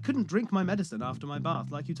 Doctor, I couldn't drink my medicine after my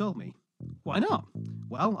bath like you told me. Why not?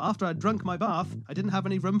 Well, after I'd drunk my bath, I didn't have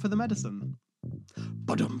any room for the medicine.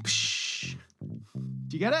 Ba-dum-psh.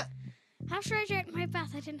 Do you get it? After I drank my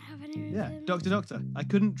bath, I didn't have any room. Yeah. Doctor, I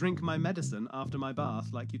couldn't drink my medicine after my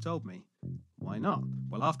bath like you told me. Why not?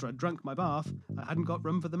 Well, after I'd drunk my bath, I hadn't got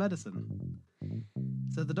room for the medicine.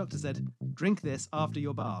 So the doctor said, drink this after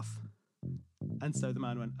your bath. And so the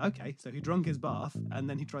man went, okay. So he drank his bath and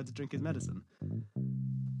then he tried to drink his medicine.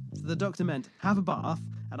 So the doctor meant, have a bath,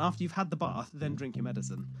 and after you've had the bath, then drink your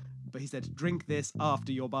medicine. But he said, drink this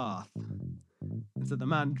after your bath. And so the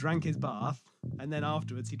man drank his bath, and then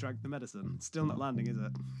afterwards he drank the medicine. Still not landing, is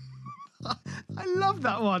it? I love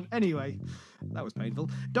that one. Anyway, that was painful.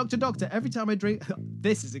 Doctor, every time I drink...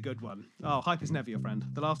 This is a good one. Oh, hype is never your friend.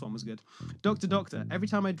 The last one was good. Doctor, every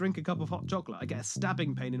time I drink a cup of hot chocolate, I get a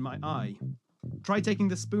stabbing pain in my eye. Try taking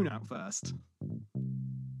the spoon out first.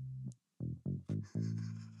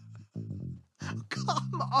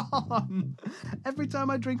 Come on! Every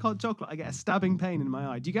time I drink hot chocolate, I get a stabbing pain in my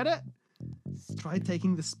eye. Do you get it? Try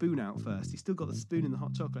taking the spoon out first. He's still got the spoon in the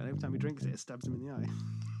hot chocolate, and every time he drinks it, it stabs him in the eye.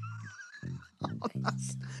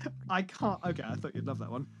 I can't. Okay, I thought you'd love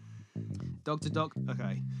that one. Doctor.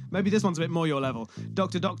 Okay, maybe this one's a bit more your level.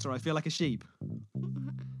 Doctor, I feel like a sheep.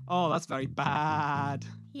 Oh, that's very bad.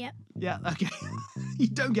 Yep. Yeah, okay. You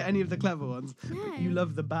don't get any of the clever ones. No. You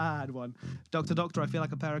love the bad one. Doctor, I feel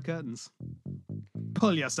like a pair of curtains.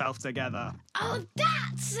 Pull yourself together. Oh,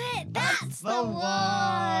 that's it. That's the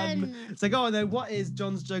one. So go on then. What is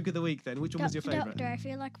John's joke of the week then? Which one was your favourite? Doctor, I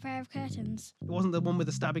feel like a pair of curtains. It wasn't the one with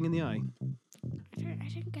the stabbing in the eye. I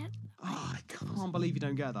don't get. Oh, I can't believe you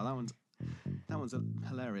don't get that. That one's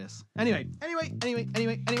hilarious. Anyway.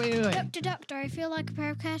 Doctor, I feel like a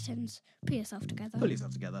pair of curtains. Pull yourself together. Pull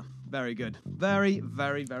yourself together. Very good. Very,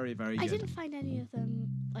 very, very, very good. I didn't find any of them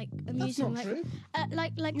amusing. That's not true.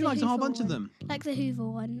 Like You the liked a whole Hoover bunch one. of them. Like the Hoover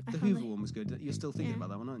one. The Hoover one was good. You're still thinking about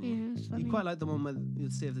that one, aren't you? Yeah, it's funny. You quite like the one where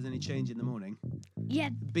you'll see if there's any change in the morning. Yeah.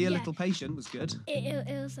 Be a little patient was good.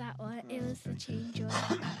 It was that one. It was the change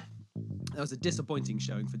one. That was a disappointing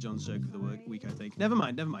showing for John's joke of the week, I think. Never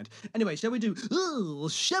mind. Anyway, shall we do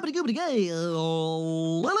shabbity-goobity-gay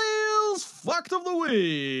Lily's Fact of the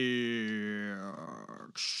Week?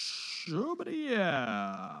 Shabbity,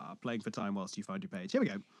 yeah. Playing for time whilst you find your page. Here we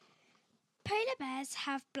go. Polar bears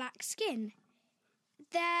have black skin.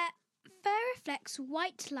 Their fur reflects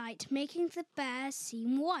white light, making the bears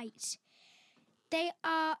seem white. They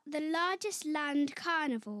are the largest land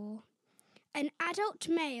carnivore. An adult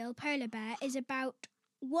male polar bear is about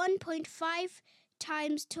 1.5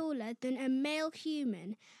 times taller than a male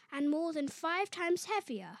human and more than 5 times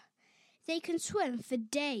heavier. They can swim for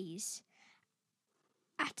days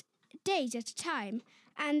at a time,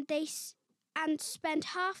 and spend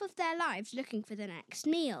half of their lives looking for the next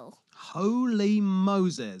meal. Holy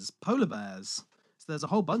Moses. Polar bears. So there's a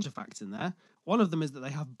whole bunch of facts in there. One of them is that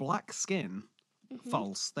they have black skin. Mm-hmm.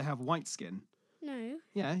 False. They have white skin. No.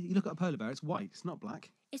 Yeah, you look at a polar bear, it's white, it's not black.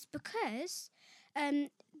 It's because their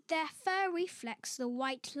fur reflects the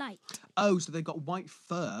white light. Oh, so they've got white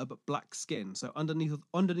fur but black skin. So underneath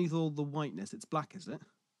all the whiteness, it's black, is it?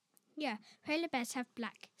 Yeah, polar bears have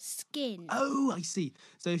black skin. Oh, I see.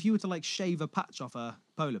 So if you were to shave a patch off a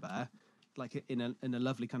polar bear, in a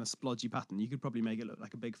lovely kind of splodgy pattern, you could probably make it look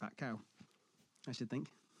like a big fat cow. I should think.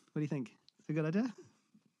 What do you think? It's a good idea?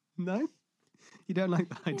 No? You don't like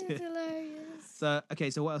the idea? It's hilarious. So,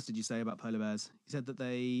 okay, so what else did you say about polar bears? You said that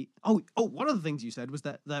they... Oh, one of the things you said was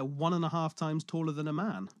that they're 1.5 times taller than a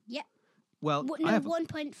man. Yep. Well, no,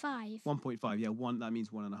 1.5. 1.5, yeah, that means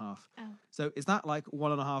 1.5. Oh. So is that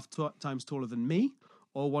 1.5 times taller than me,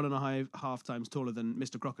 or 1.5 times taller than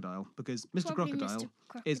Mr. Crocodile? Because Mr. Crocodile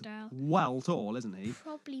is well tall, isn't he?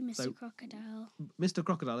 Probably Mr. Crocodile. Mr.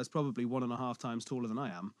 Crocodile is probably 1.5 times taller than I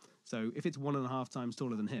am. So if it's 1.5 times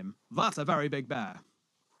taller than him, that's a very big bear.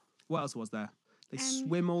 What else was there? They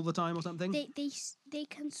swim all the time or something? They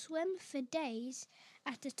can swim for days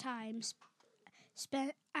at a time,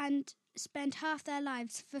 spend half their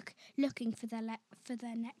lives looking for their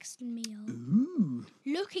next meal. Ooh.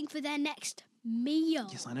 Looking for their next meal.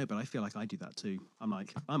 Yes, I know, but I feel like I do that too.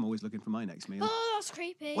 I'm always looking for my next meal. Oh, that's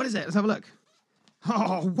creepy. What is it? Let's have a look.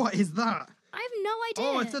 Oh, what is that? I have no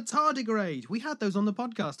idea. Oh, it's a tardigrade. We had those on the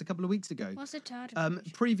podcast a couple of weeks ago. What's a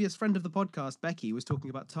tardigrade? Previous friend of the podcast, Becky, was talking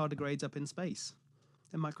about tardigrades up in space.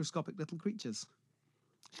 They're microscopic little creatures.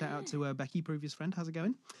 Shout out to Becky, previous friend. How's it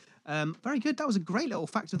going? Very good. That was a great little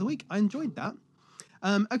fact of the week. I enjoyed that.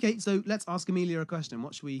 Okay, so let's ask Amelia a question.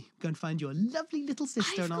 What should we go and find your lovely little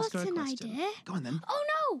sister and ask her a question? I've got an idea. Go on then. Oh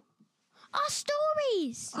no! Our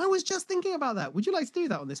stories. I was just thinking about that. Would you like to do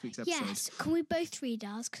that on this week's episode? Yes. Can we both read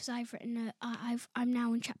ours? Because I've written. I'm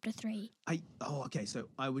now in chapter 3. Okay. So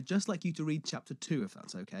I would just like you to read chapter 2, if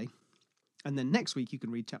that's okay. And then next week you can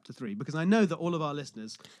read chapter 3, because I know that all of our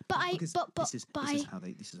listeners. This is how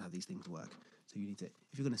these things work. So you need to,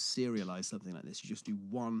 if you're going to serialize something like this, you just do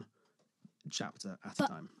one chapter at a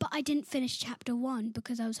time. But I didn't finish chapter 1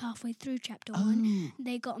 because I was halfway through chapter 1.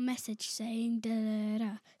 They got a message saying da da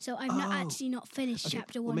da. So I've not finished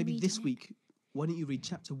chapter 1. Well, maybe this week, why don't you read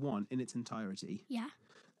chapter 1 in its entirety? Yeah.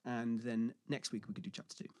 And then next week we could do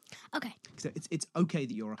chapter 2. Okay. So it's okay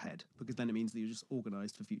that you're ahead, because then it means that you're just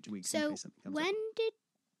organised for future weeks. So in case something comes when up.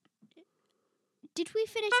 did we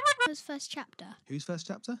finish Emilia's first chapter? Whose first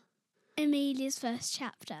chapter? Amelia's first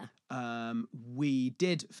chapter. We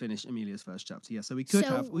did finish Amelia's first chapter. Yeah, so we could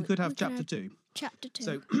have chapter 2. Chapter 2.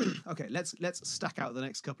 So okay, let's stack out the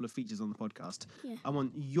next couple of features on the podcast. Yeah. I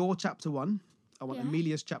want your chapter 1. I want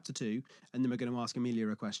Amelia's chapter 2, and then we're going to ask Amelia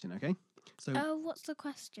a question. Okay. So. What's the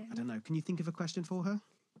question? I don't know. Can you think of a question for her?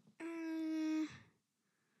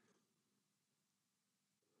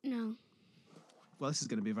 No. Well, this is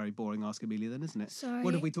going to be a very boring Ask Amelia then, isn't it? Sorry.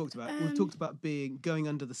 What have we talked about? We've talked about going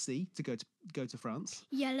under the sea to go to France.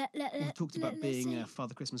 Yeah, We've talked about being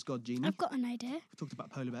Father Christmas God Genie. I've got an idea. We've talked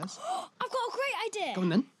about polar bears. I've got a great idea. Go on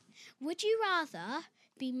then. Would you rather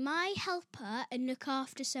be my helper and look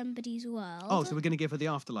after somebody's world? Oh, so we're going to give her the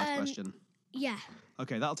afterlife question. Yeah.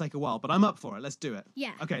 Okay, that'll take a while, but I'm up for it. Let's do it.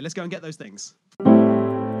 Yeah. Okay, let's go and get those things. Hi,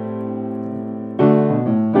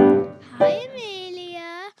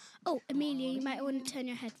 Amelia. Oh, Amelia, you might want to turn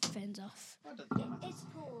your headphones off. It's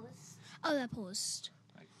paused. Oh, they're paused.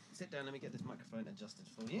 Right, sit down, let me get this microphone adjusted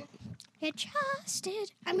for you.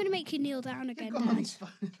 Adjusted. I'm going to make you kneel down again, Go on, Dad. it's fine.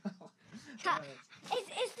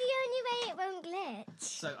 It's the only way it won't glitch.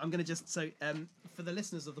 So I'm going to for the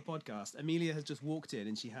listeners of the podcast, Amelia has just walked in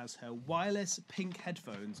and she has her wireless pink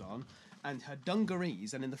headphones on and her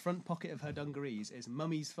dungarees, and in the front pocket of her dungarees is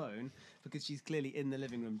Mummy's phone, because she's clearly in the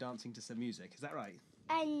living room dancing to some music. Is that right?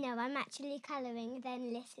 No, I'm actually colouring,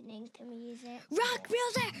 then listening to music. Rock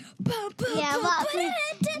music! Boom, boom, Yeah, boom, rock boom,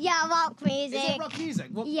 music. Yeah, rock music. Is it rock music?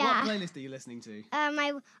 What playlist are you listening to?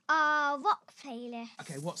 My rock playlist.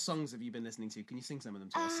 Okay, what songs have you been listening to? Can you sing some of them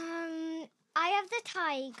to us? Eye of the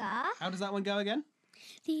Tiger. How does that one go again?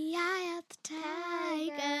 The eye of the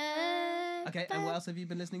tiger. Okay, and what else have you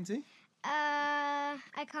been listening to? I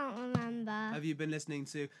can't remember. Have you been listening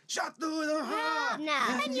to Shot Through the Heart? No.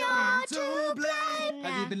 And you're to blame.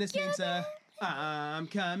 Have you been listening to I'm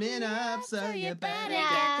Coming Up, so you better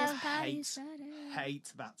get this party started?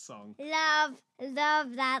 Hate that song. Love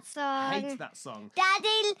that song. Hate that song.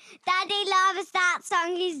 Daddy loves that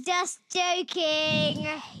song. He's just joking.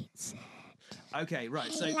 Hates it. Okay,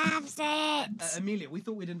 right. So He loves it. Amelia, we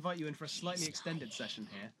thought we'd invite you in for a slightly extended session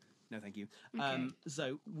here. No, thank you. Okay.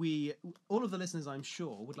 So all of the listeners, I'm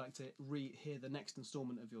sure, would like to hear the next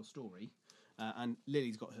instalment of your story, and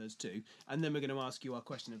Lily's got hers too. And then we're going to ask you our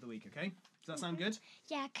question of the week. Okay? Does that sound good?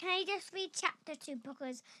 Yeah, can I just read chapter 2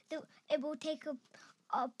 because it will take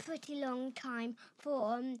a pretty long time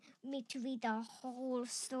for me to read the whole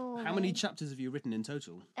story. How many chapters have you written in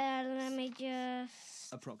total? Let me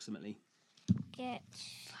just Approximately get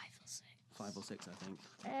 5 or 6, I think.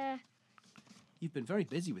 You've been very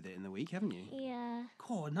busy with it in the week, haven't you? yeah.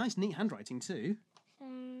 Cool, nice, neat handwriting too.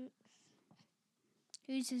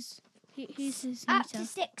 Who's his Up meter? to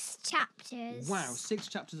 6 chapters. Wow, 6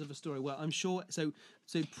 chapters of a story. Well, I'm sure. So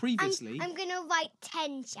previously, I'm gonna write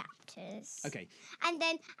 10 chapters. okay. And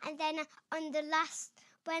then on the last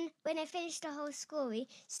when I finish the whole story,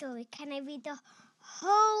 can I read the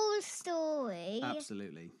whole story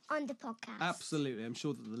Absolutely. on the podcast? Absolutely. I'm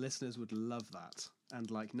sure that the listeners would love that and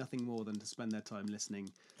like nothing more than to spend their time listening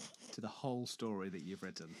to the whole story that you've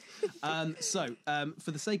written.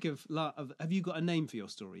 For the sake of have you got a name for your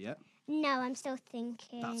story yet? No, I'm still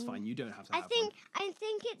thinking. That's fine. You don't have to I have think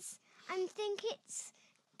it's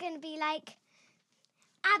gonna be like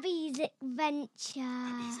Abby's Adventure.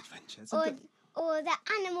 Abby's Adventure. Or the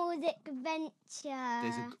Animals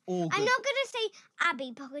Adventure. All good. I'm not gonna say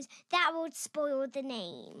Abby because that would spoil the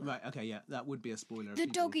name. Right, okay, yeah, that would be a spoiler. The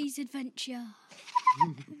Doggy's Adventure.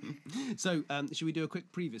 So, should we do a quick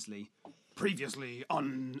previously? Previously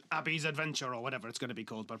on Abby's Adventure, or whatever it's going to be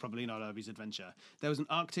called, but probably not Abby's Adventure. There was an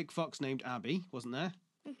Arctic fox named Abby, wasn't there?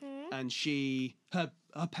 Mm-hmm. And her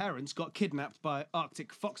parents got kidnapped by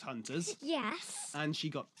Arctic fox hunters. Yes. And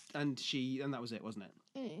that was it, wasn't it?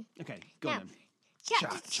 Mm. Okay, go on then.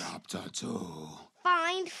 Chapter 2.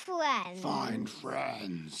 Find friends. Find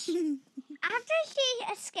friends. After she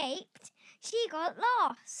escaped, she got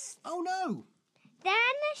lost. Oh no! Then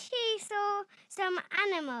she saw some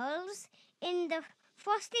animals in the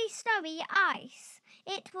frosty, snowy ice.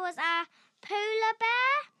 It was a polar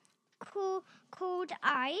bear called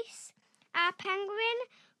Ice, a penguin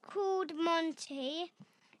called Monty,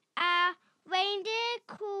 a reindeer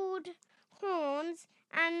called Horns,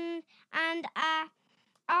 and a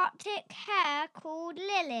Arctic hare called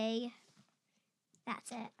Lily.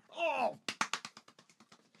 That's it. Oh!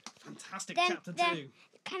 Fantastic, Then- chapter then- 2.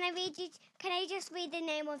 Can I just read the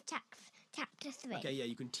name of chapter 3? Okay, yeah,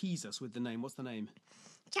 you can tease us with the name. What's the name?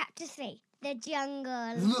 Chapter 3, The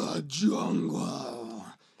Jungle. The Jungle.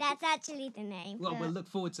 That's actually the name. Well, we'll look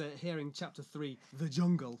forward to hearing chapter 3, The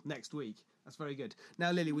Jungle, next week. That's very good.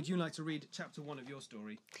 Now, Lily, would you like to read chapter 1 of your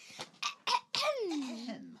story?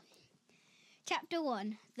 Chapter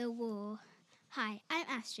 1, The War. Hi, I'm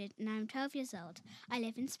Astrid and I'm 12 years old. I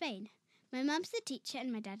live in Spain. My mum's the teacher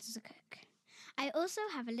and my dad's a cook. I also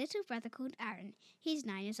have a little brother called Aaron. He's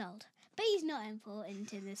 9 years old, but he's not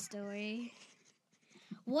important in this story.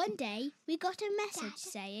 One day, we got a message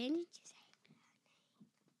saying...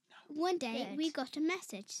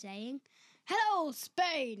 Hello,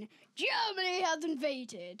 Spain! Germany has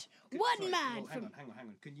invaded! Sorry, hang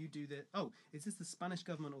on. Can you do the... Oh, is this the Spanish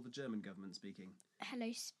government or the German government speaking?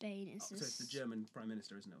 Hello, Spain. So it's the German Prime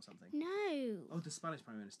Minister, isn't it, or something? No. Oh, the Spanish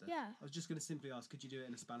Prime Minister? Yeah. I was just going to simply ask, could you do it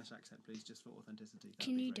in a Spanish accent, please, just for authenticity? That'd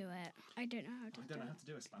Can be you great. do it? I don't know how to I don't know how to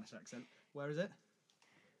do a Spanish accent. Where is it?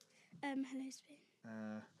 Hello, Spain.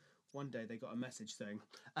 One day they got a message saying,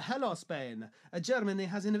 "Hello, Spain. Germany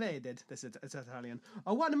has invaded." This is it's Italian.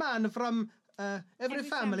 One man from every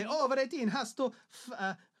family over 18 has to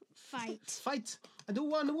fight. And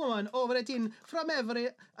one woman over 18 from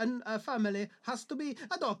every family has to be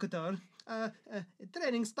a doctor.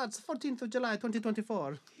 Training starts 14th of July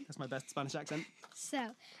 2024. That's my best Spanish accent.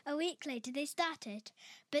 So, a week later they started,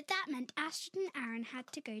 but that meant Astrid and Aaron had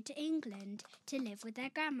to go to England to live with their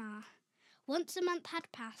grandma. Once a month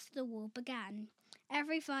had passed, the war began.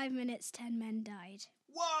 Every 5 minutes, 10 men died.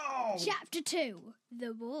 Whoa! Chapter 2,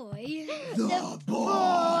 The Boy. The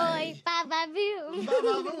boy! Ba-ba-boom.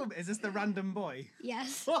 Ba-ba-boom. Is this the random boy?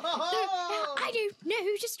 Yes. Whoa! I don't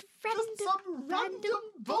know, just Some random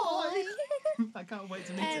boy. I can't wait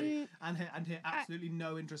to meet him and hear absolutely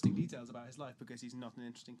no interesting details about his life because he's not an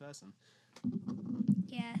interesting person.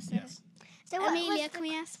 Yes. So what Amelia, was can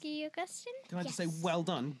we ask you a question? Can I just say, well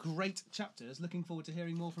done, great chapters. Looking forward to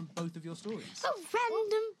hearing more from both of your stories. Oh,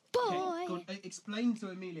 random boy. Okay, go on, explain to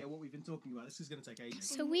Amelia what we've been talking about. This is going to take ages.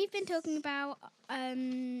 So we've been talking about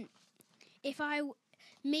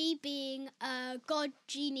me being a god,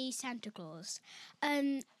 Genie, Santa Claus,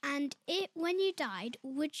 and when you died,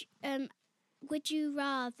 would you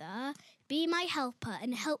rather be my helper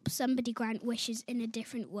and help somebody grant wishes in a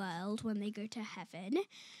different world when they go to heaven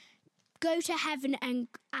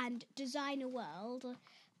and design a world,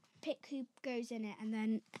 pick who goes in it and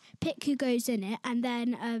then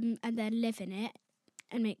live in it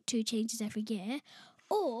and make 2 changes every year,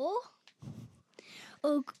 or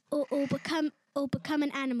become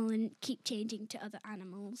an animal and keep changing to other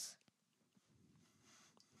animals?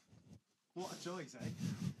 What a choice, eh?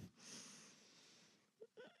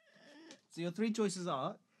 So your 3 choices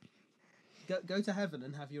are: go to heaven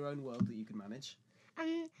and have your own world that you can manage.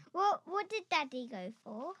 What did Daddy go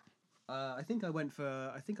for? I think I went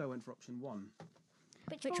for option 1.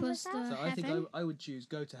 Which Which one was that? the- So I think heaven? I would choose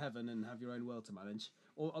go to heaven and have your own world to manage.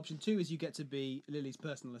 Or option 2 is you get to be Lily's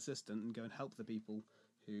personal assistant and go and help the people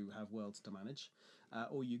who have worlds to manage.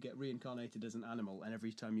 Or you get reincarnated as an animal, and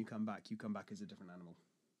every time you come back as a different animal.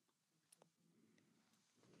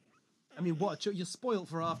 I mean, you're spoilt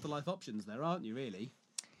for afterlife options there, aren't you, really?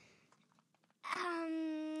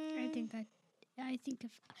 I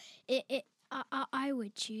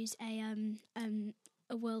would choose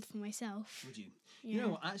a world for myself. Would you? Yeah. You know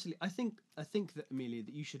what? Actually, I think that Amelia,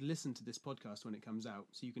 that you should listen to this podcast when it comes out,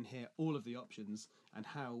 so you can hear all of the options and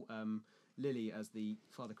how Lily, as the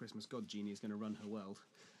Father Christmas God Genie, is going to run her world.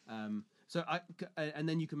 And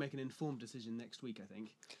then you can make an informed decision next week, I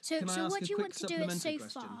think. So Can I ask what a do you quick want to do it so supplementary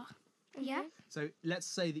question? far? Yeah. So let's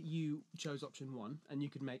say that you chose option 1, and you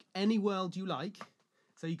could make any world you like.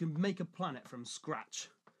 So you can make a planet from scratch,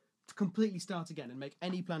 completely start again, and make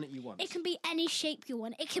any planet you want. It can be any shape you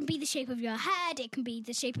want. It can be the shape of your head. It can be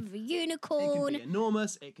the shape of a It unicorn. can be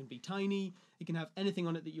enormous. It can be tiny. You can have anything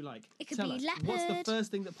on it that you like. It could Tell be us, leopard. what's the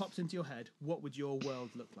first thing that pops into your head? What would your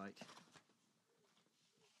world look like?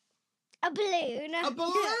 A balloon. A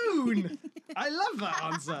balloon! I love that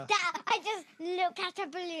answer. I just looked at a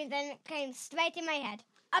balloon, then it came straight in my head.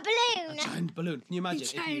 A balloon. A giant balloon. Can you imagine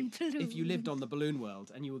giant if you lived on the balloon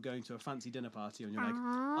world and you were going to a fancy dinner party and you're like,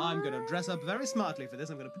 I'm going to dress up very smartly for this.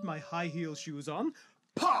 I'm going to put my high heel shoes on.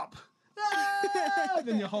 Pop! Ah!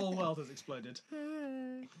 Then your whole world has exploded.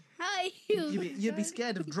 Hi. You'd be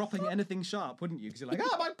scared of dropping anything sharp, wouldn't you? Because you're like,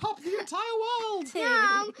 I might pop the entire world.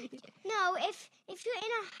 No, if you're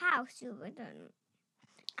in a house, you wouldn't.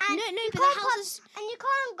 No, but the house is... And you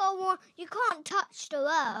can't go on, you can't touch the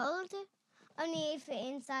world. Only if you're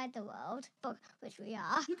inside the world, but which we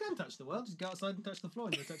are. You can touch the world. Just go outside and touch the floor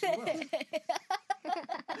and you'll touch the world.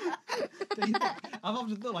 I've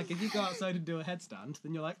often thought, like, if you go outside and do a headstand,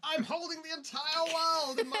 then you're like, I'm holding the entire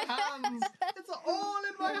world in my hands. It's all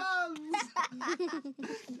in my hands.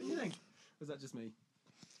 What do you think? Or is that just me?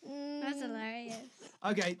 That's hilarious.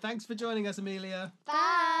 Okay, thanks for joining us, Amelia.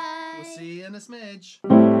 Bye. We'll see you in a smidge.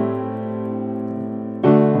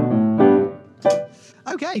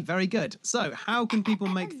 Okay, very good. So, how can people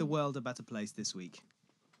make the world a better place this week?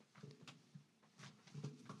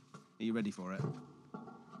 Are you ready for it?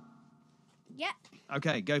 Yep.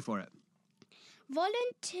 Okay, go for it.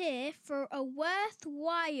 Volunteer for a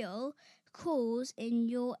worthwhile cause in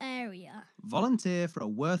your area. Volunteer for a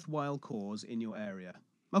worthwhile cause in your area.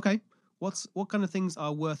 Okay, what kind of things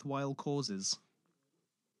are worthwhile causes?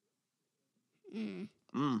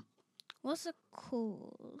 What's a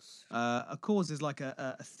cause? A cause is like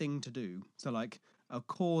a thing to do. So, like, a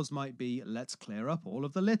cause might be, let's clear up all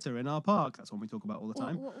of the litter in our park. That's one we talk about all the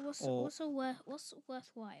time. What's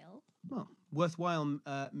worthwhile? Well, worthwhile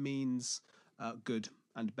means good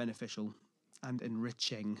and beneficial and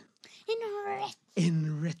enriching.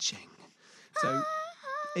 Enriching. So,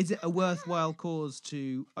 is it a worthwhile cause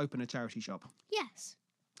to open a charity shop? Yes.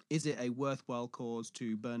 Is it a worthwhile cause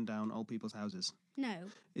to burn down old people's houses? No.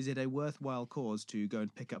 Is it a worthwhile cause to go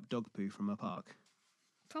and pick up dog poo from a park?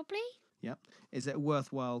 Probably. Yep. Is it a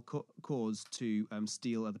worthwhile cause to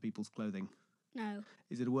steal other people's clothing? No.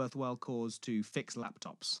 Is it a worthwhile cause to fix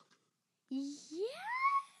laptops? Yeah.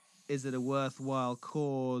 Is it a worthwhile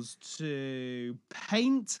cause to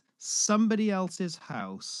paint somebody else's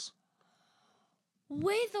house?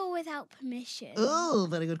 With or without permission? Oh,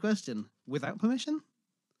 very good question. Without permission?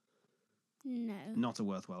 No. Not a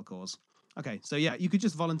worthwhile cause. Okay, so yeah, you could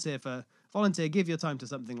just volunteer, give your time to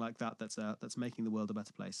something like that that's making the world a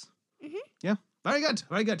better place. Mhm. Yeah, very good,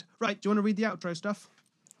 very good. Right, do you want to read the outro stuff?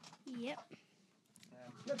 Yep.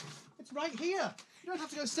 Look, it's right here. You don't have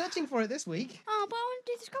to go searching for it this week. Oh, but I want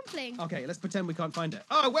to do the scrumpling. Okay, let's pretend we can't find it.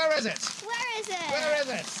 Oh, where is it? Where is it? Where is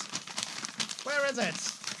it? Where is it?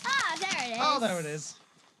 Ah, there it is. Oh, there it is.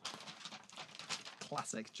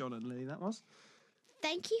 Classic John and Lily, that was.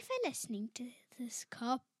 Thank you for listening to this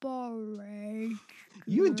Cuppa.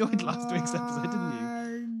 You enjoyed last week's episode, didn't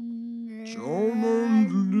you? John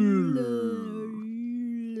and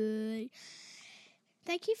Lily.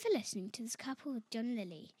 Thank you for listening to this couple with John and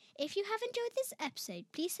Lily. If you have enjoyed this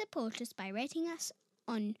episode, please support us by rating us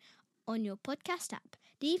on your podcast app,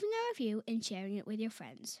 leaving a review and sharing it with your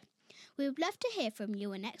friends. We would love to hear from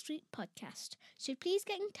you on next week's podcast, so please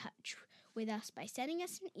get in touch with us by sending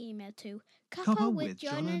us an email to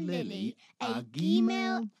cuppawithjonandlily a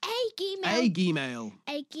gmail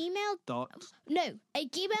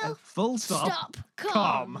full stop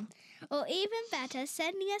com. Or even better,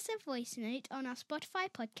 sending us a voice note on our Spotify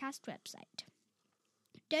podcast website.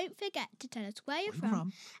 Don't forget to tell us where you're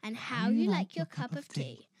from and how you like your cup of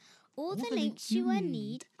tea. All the links you will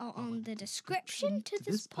need are on the description to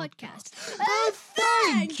this podcast.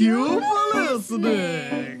 Thank you for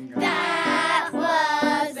listening. That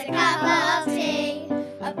was a cup of tea,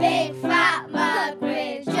 a big fat mug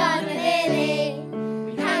with John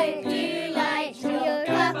and Lily. Hope you liked your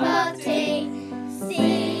cup of tea.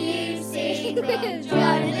 See you soon with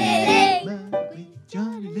John and Lily. Mug with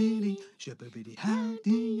John and Lily. Shabba-biddy, how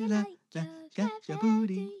do you like your cup of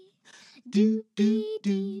booty? Do,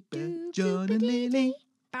 John and Lily.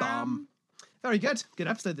 Bum. Very good. Good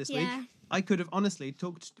episode this week. I could have honestly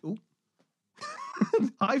talked... Ooh.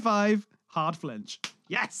 High five. Hard flinch.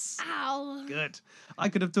 Yes. Ow. Good. I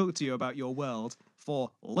could have talked to you about your world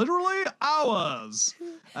for literally hours.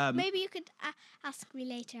 Maybe you could ask me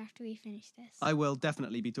later after we finish this. I will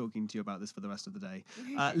definitely be talking to you about this for the rest of the day.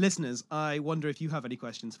 Listeners, I wonder if you have any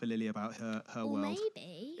questions for Lily about her or world.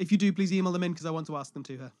 Maybe. If you do, please email them in because I want to ask them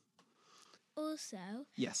to her. Also,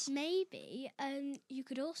 yes, maybe you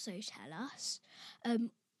could also tell us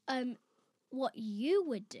what you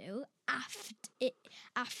would do after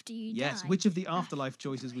you die. Yes, which of the afterlife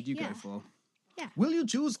choices would you go for? Yeah. Will you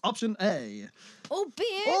choose option A? Or B?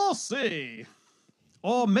 Or C?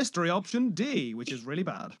 Or mystery option D, which is really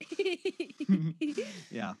bad.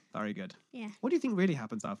 Yeah, very good. Yeah. What do you think really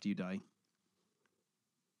happens after you die?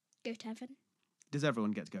 Go to heaven. Does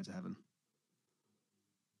everyone get to go to heaven?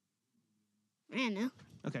 I don't know.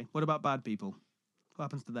 Okay, what about bad people? What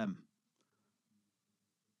happens to them?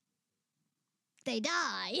 They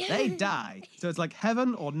die. They die. So it's like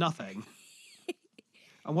heaven or nothing.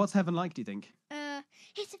 And what's heaven like, do you think?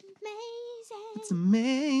 It's amazing. It's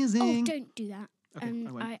amazing. Oh, don't do that. Okay,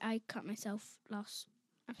 I won't. I cut myself last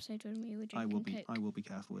episode when we were drinking Coke. I will be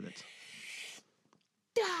careful with it.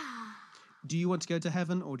 Ah, Do you want to go to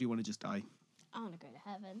heaven or do you want to just die? I want to go to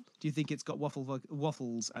heaven. Do you think it's got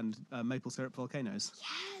waffles and maple syrup volcanoes?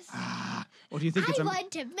 Yes. Or do you think it's I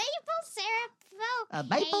want a maple syrup volcano. A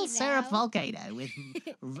maple syrup volcano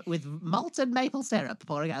with molten maple syrup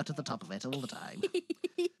pouring out of the top of it all the time.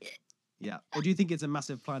 Yeah. Or do you think it's a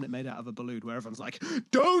massive planet made out of a balloon where everyone's like,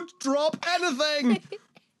 don't drop anything!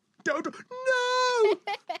 Don't. No!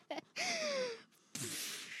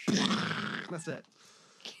 That's it.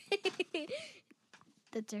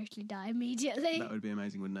 They'd totally die immediately. That would be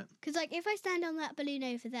amazing, wouldn't it? Because, like, if I stand on that balloon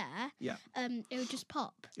over there, Yeah. it would just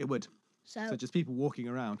pop. It would. So So just people walking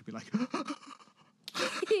around would be like,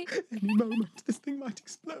 any moment this thing might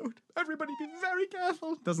explode. Everybody be very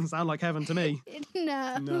careful. Doesn't sound like heaven to me.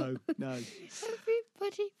 no. No.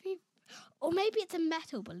 Everybody be... Or maybe it's a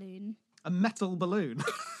metal balloon. A metal balloon.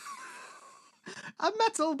 A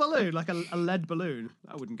metal balloon, like a lead balloon.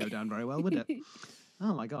 That wouldn't go down very well, would it?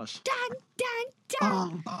 Oh my gosh. Dang, dang, dang.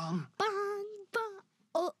 Bong, bong. Bang, bang.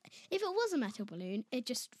 Or if it was a metal balloon, it'd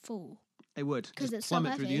just fall. It would. 'Cause Just it's so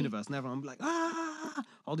plummet through the heavy. universe and everyone would be like,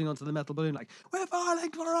 holding onto the metal balloon like, we're falling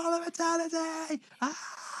for all of eternity.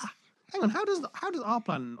 Hang on, how does our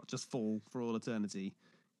planet not just fall for all eternity?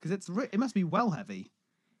 Because it must be well heavy.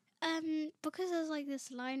 Because there's like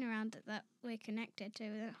this line around it that we're connected to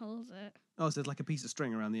that holds it. Oh, so it's like a piece of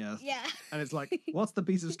string around the earth. Yeah. And it's like, what's the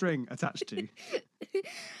piece of string attached to?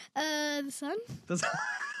 The sun?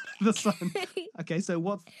 The sun. Okay, so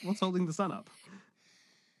what's holding the sun up?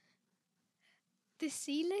 The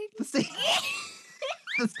ceiling?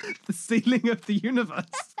 The ceiling of the universe.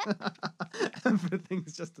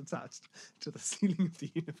 Everything's just attached to the ceiling of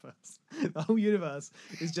the universe. The whole universe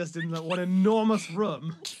is just in one enormous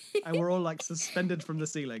room, and we're all like suspended from the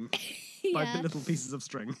ceiling by Yeah. little pieces of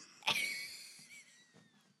string.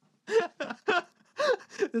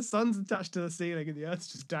 The sun's attached to the ceiling, and the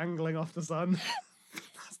earth's just dangling off the sun.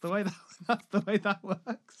 That's the way that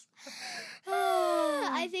works.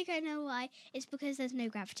 I think I know why. It's because there's no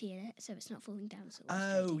gravity in it, so it's not falling down. So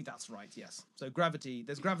Oh, that's right, yes. So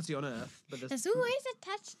there's gravity on Earth, but it's always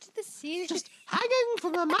attached to the ceiling. Just hanging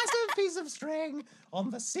from a massive piece of string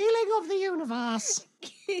on the ceiling of the universe.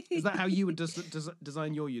 Is that how you would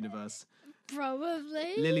design your universe?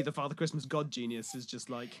 Probably. Lily, the Father Christmas God genius, is just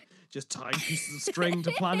tying pieces of string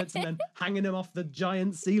to planets and then hanging them off the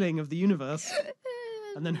giant ceiling of the universe.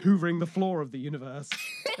 And then hoovering the floor of the universe.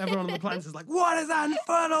 Everyone on the planet is like, what is that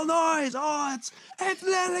infernal noise? Oh, it's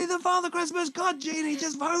Lily, the Father Christmas God Genie,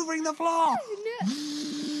 just hoovering the floor.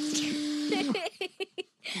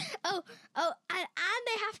 oh, and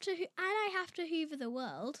I have to hoover the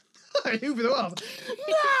world. Hoover the world.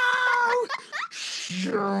 No!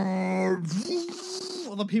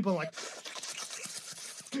 All the people like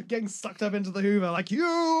getting sucked up into the Hoover, like, you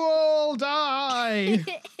all die.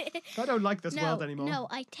 I don't like this world anymore. No,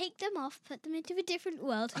 I take them off, put them into a different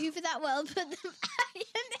world, hoover that world, put them back, and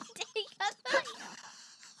then take us.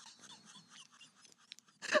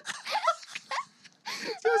 So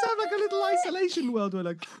it's have like a little isolation world where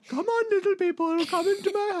like, come on little people, come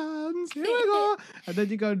into my hands, here we go. And then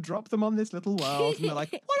you go and drop them on this little world and they're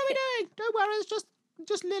like, what are we doing? Don't worry, it's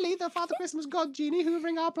just Lily, the Father Christmas God Genie,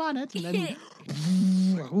 hoovering our planet. And then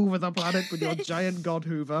hoover the planet with your giant God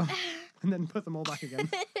hoover. And then put them all back again.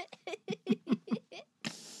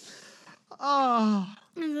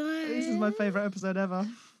 This is my favourite episode ever.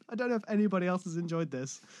 I don't know if anybody else has enjoyed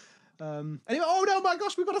this. Anyway, oh no, my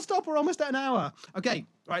gosh, we've got to stop. We're almost at an hour. Okay,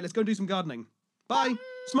 right, let's go do some gardening. Bye.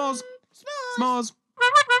 S'mores. S'mores. S'mores.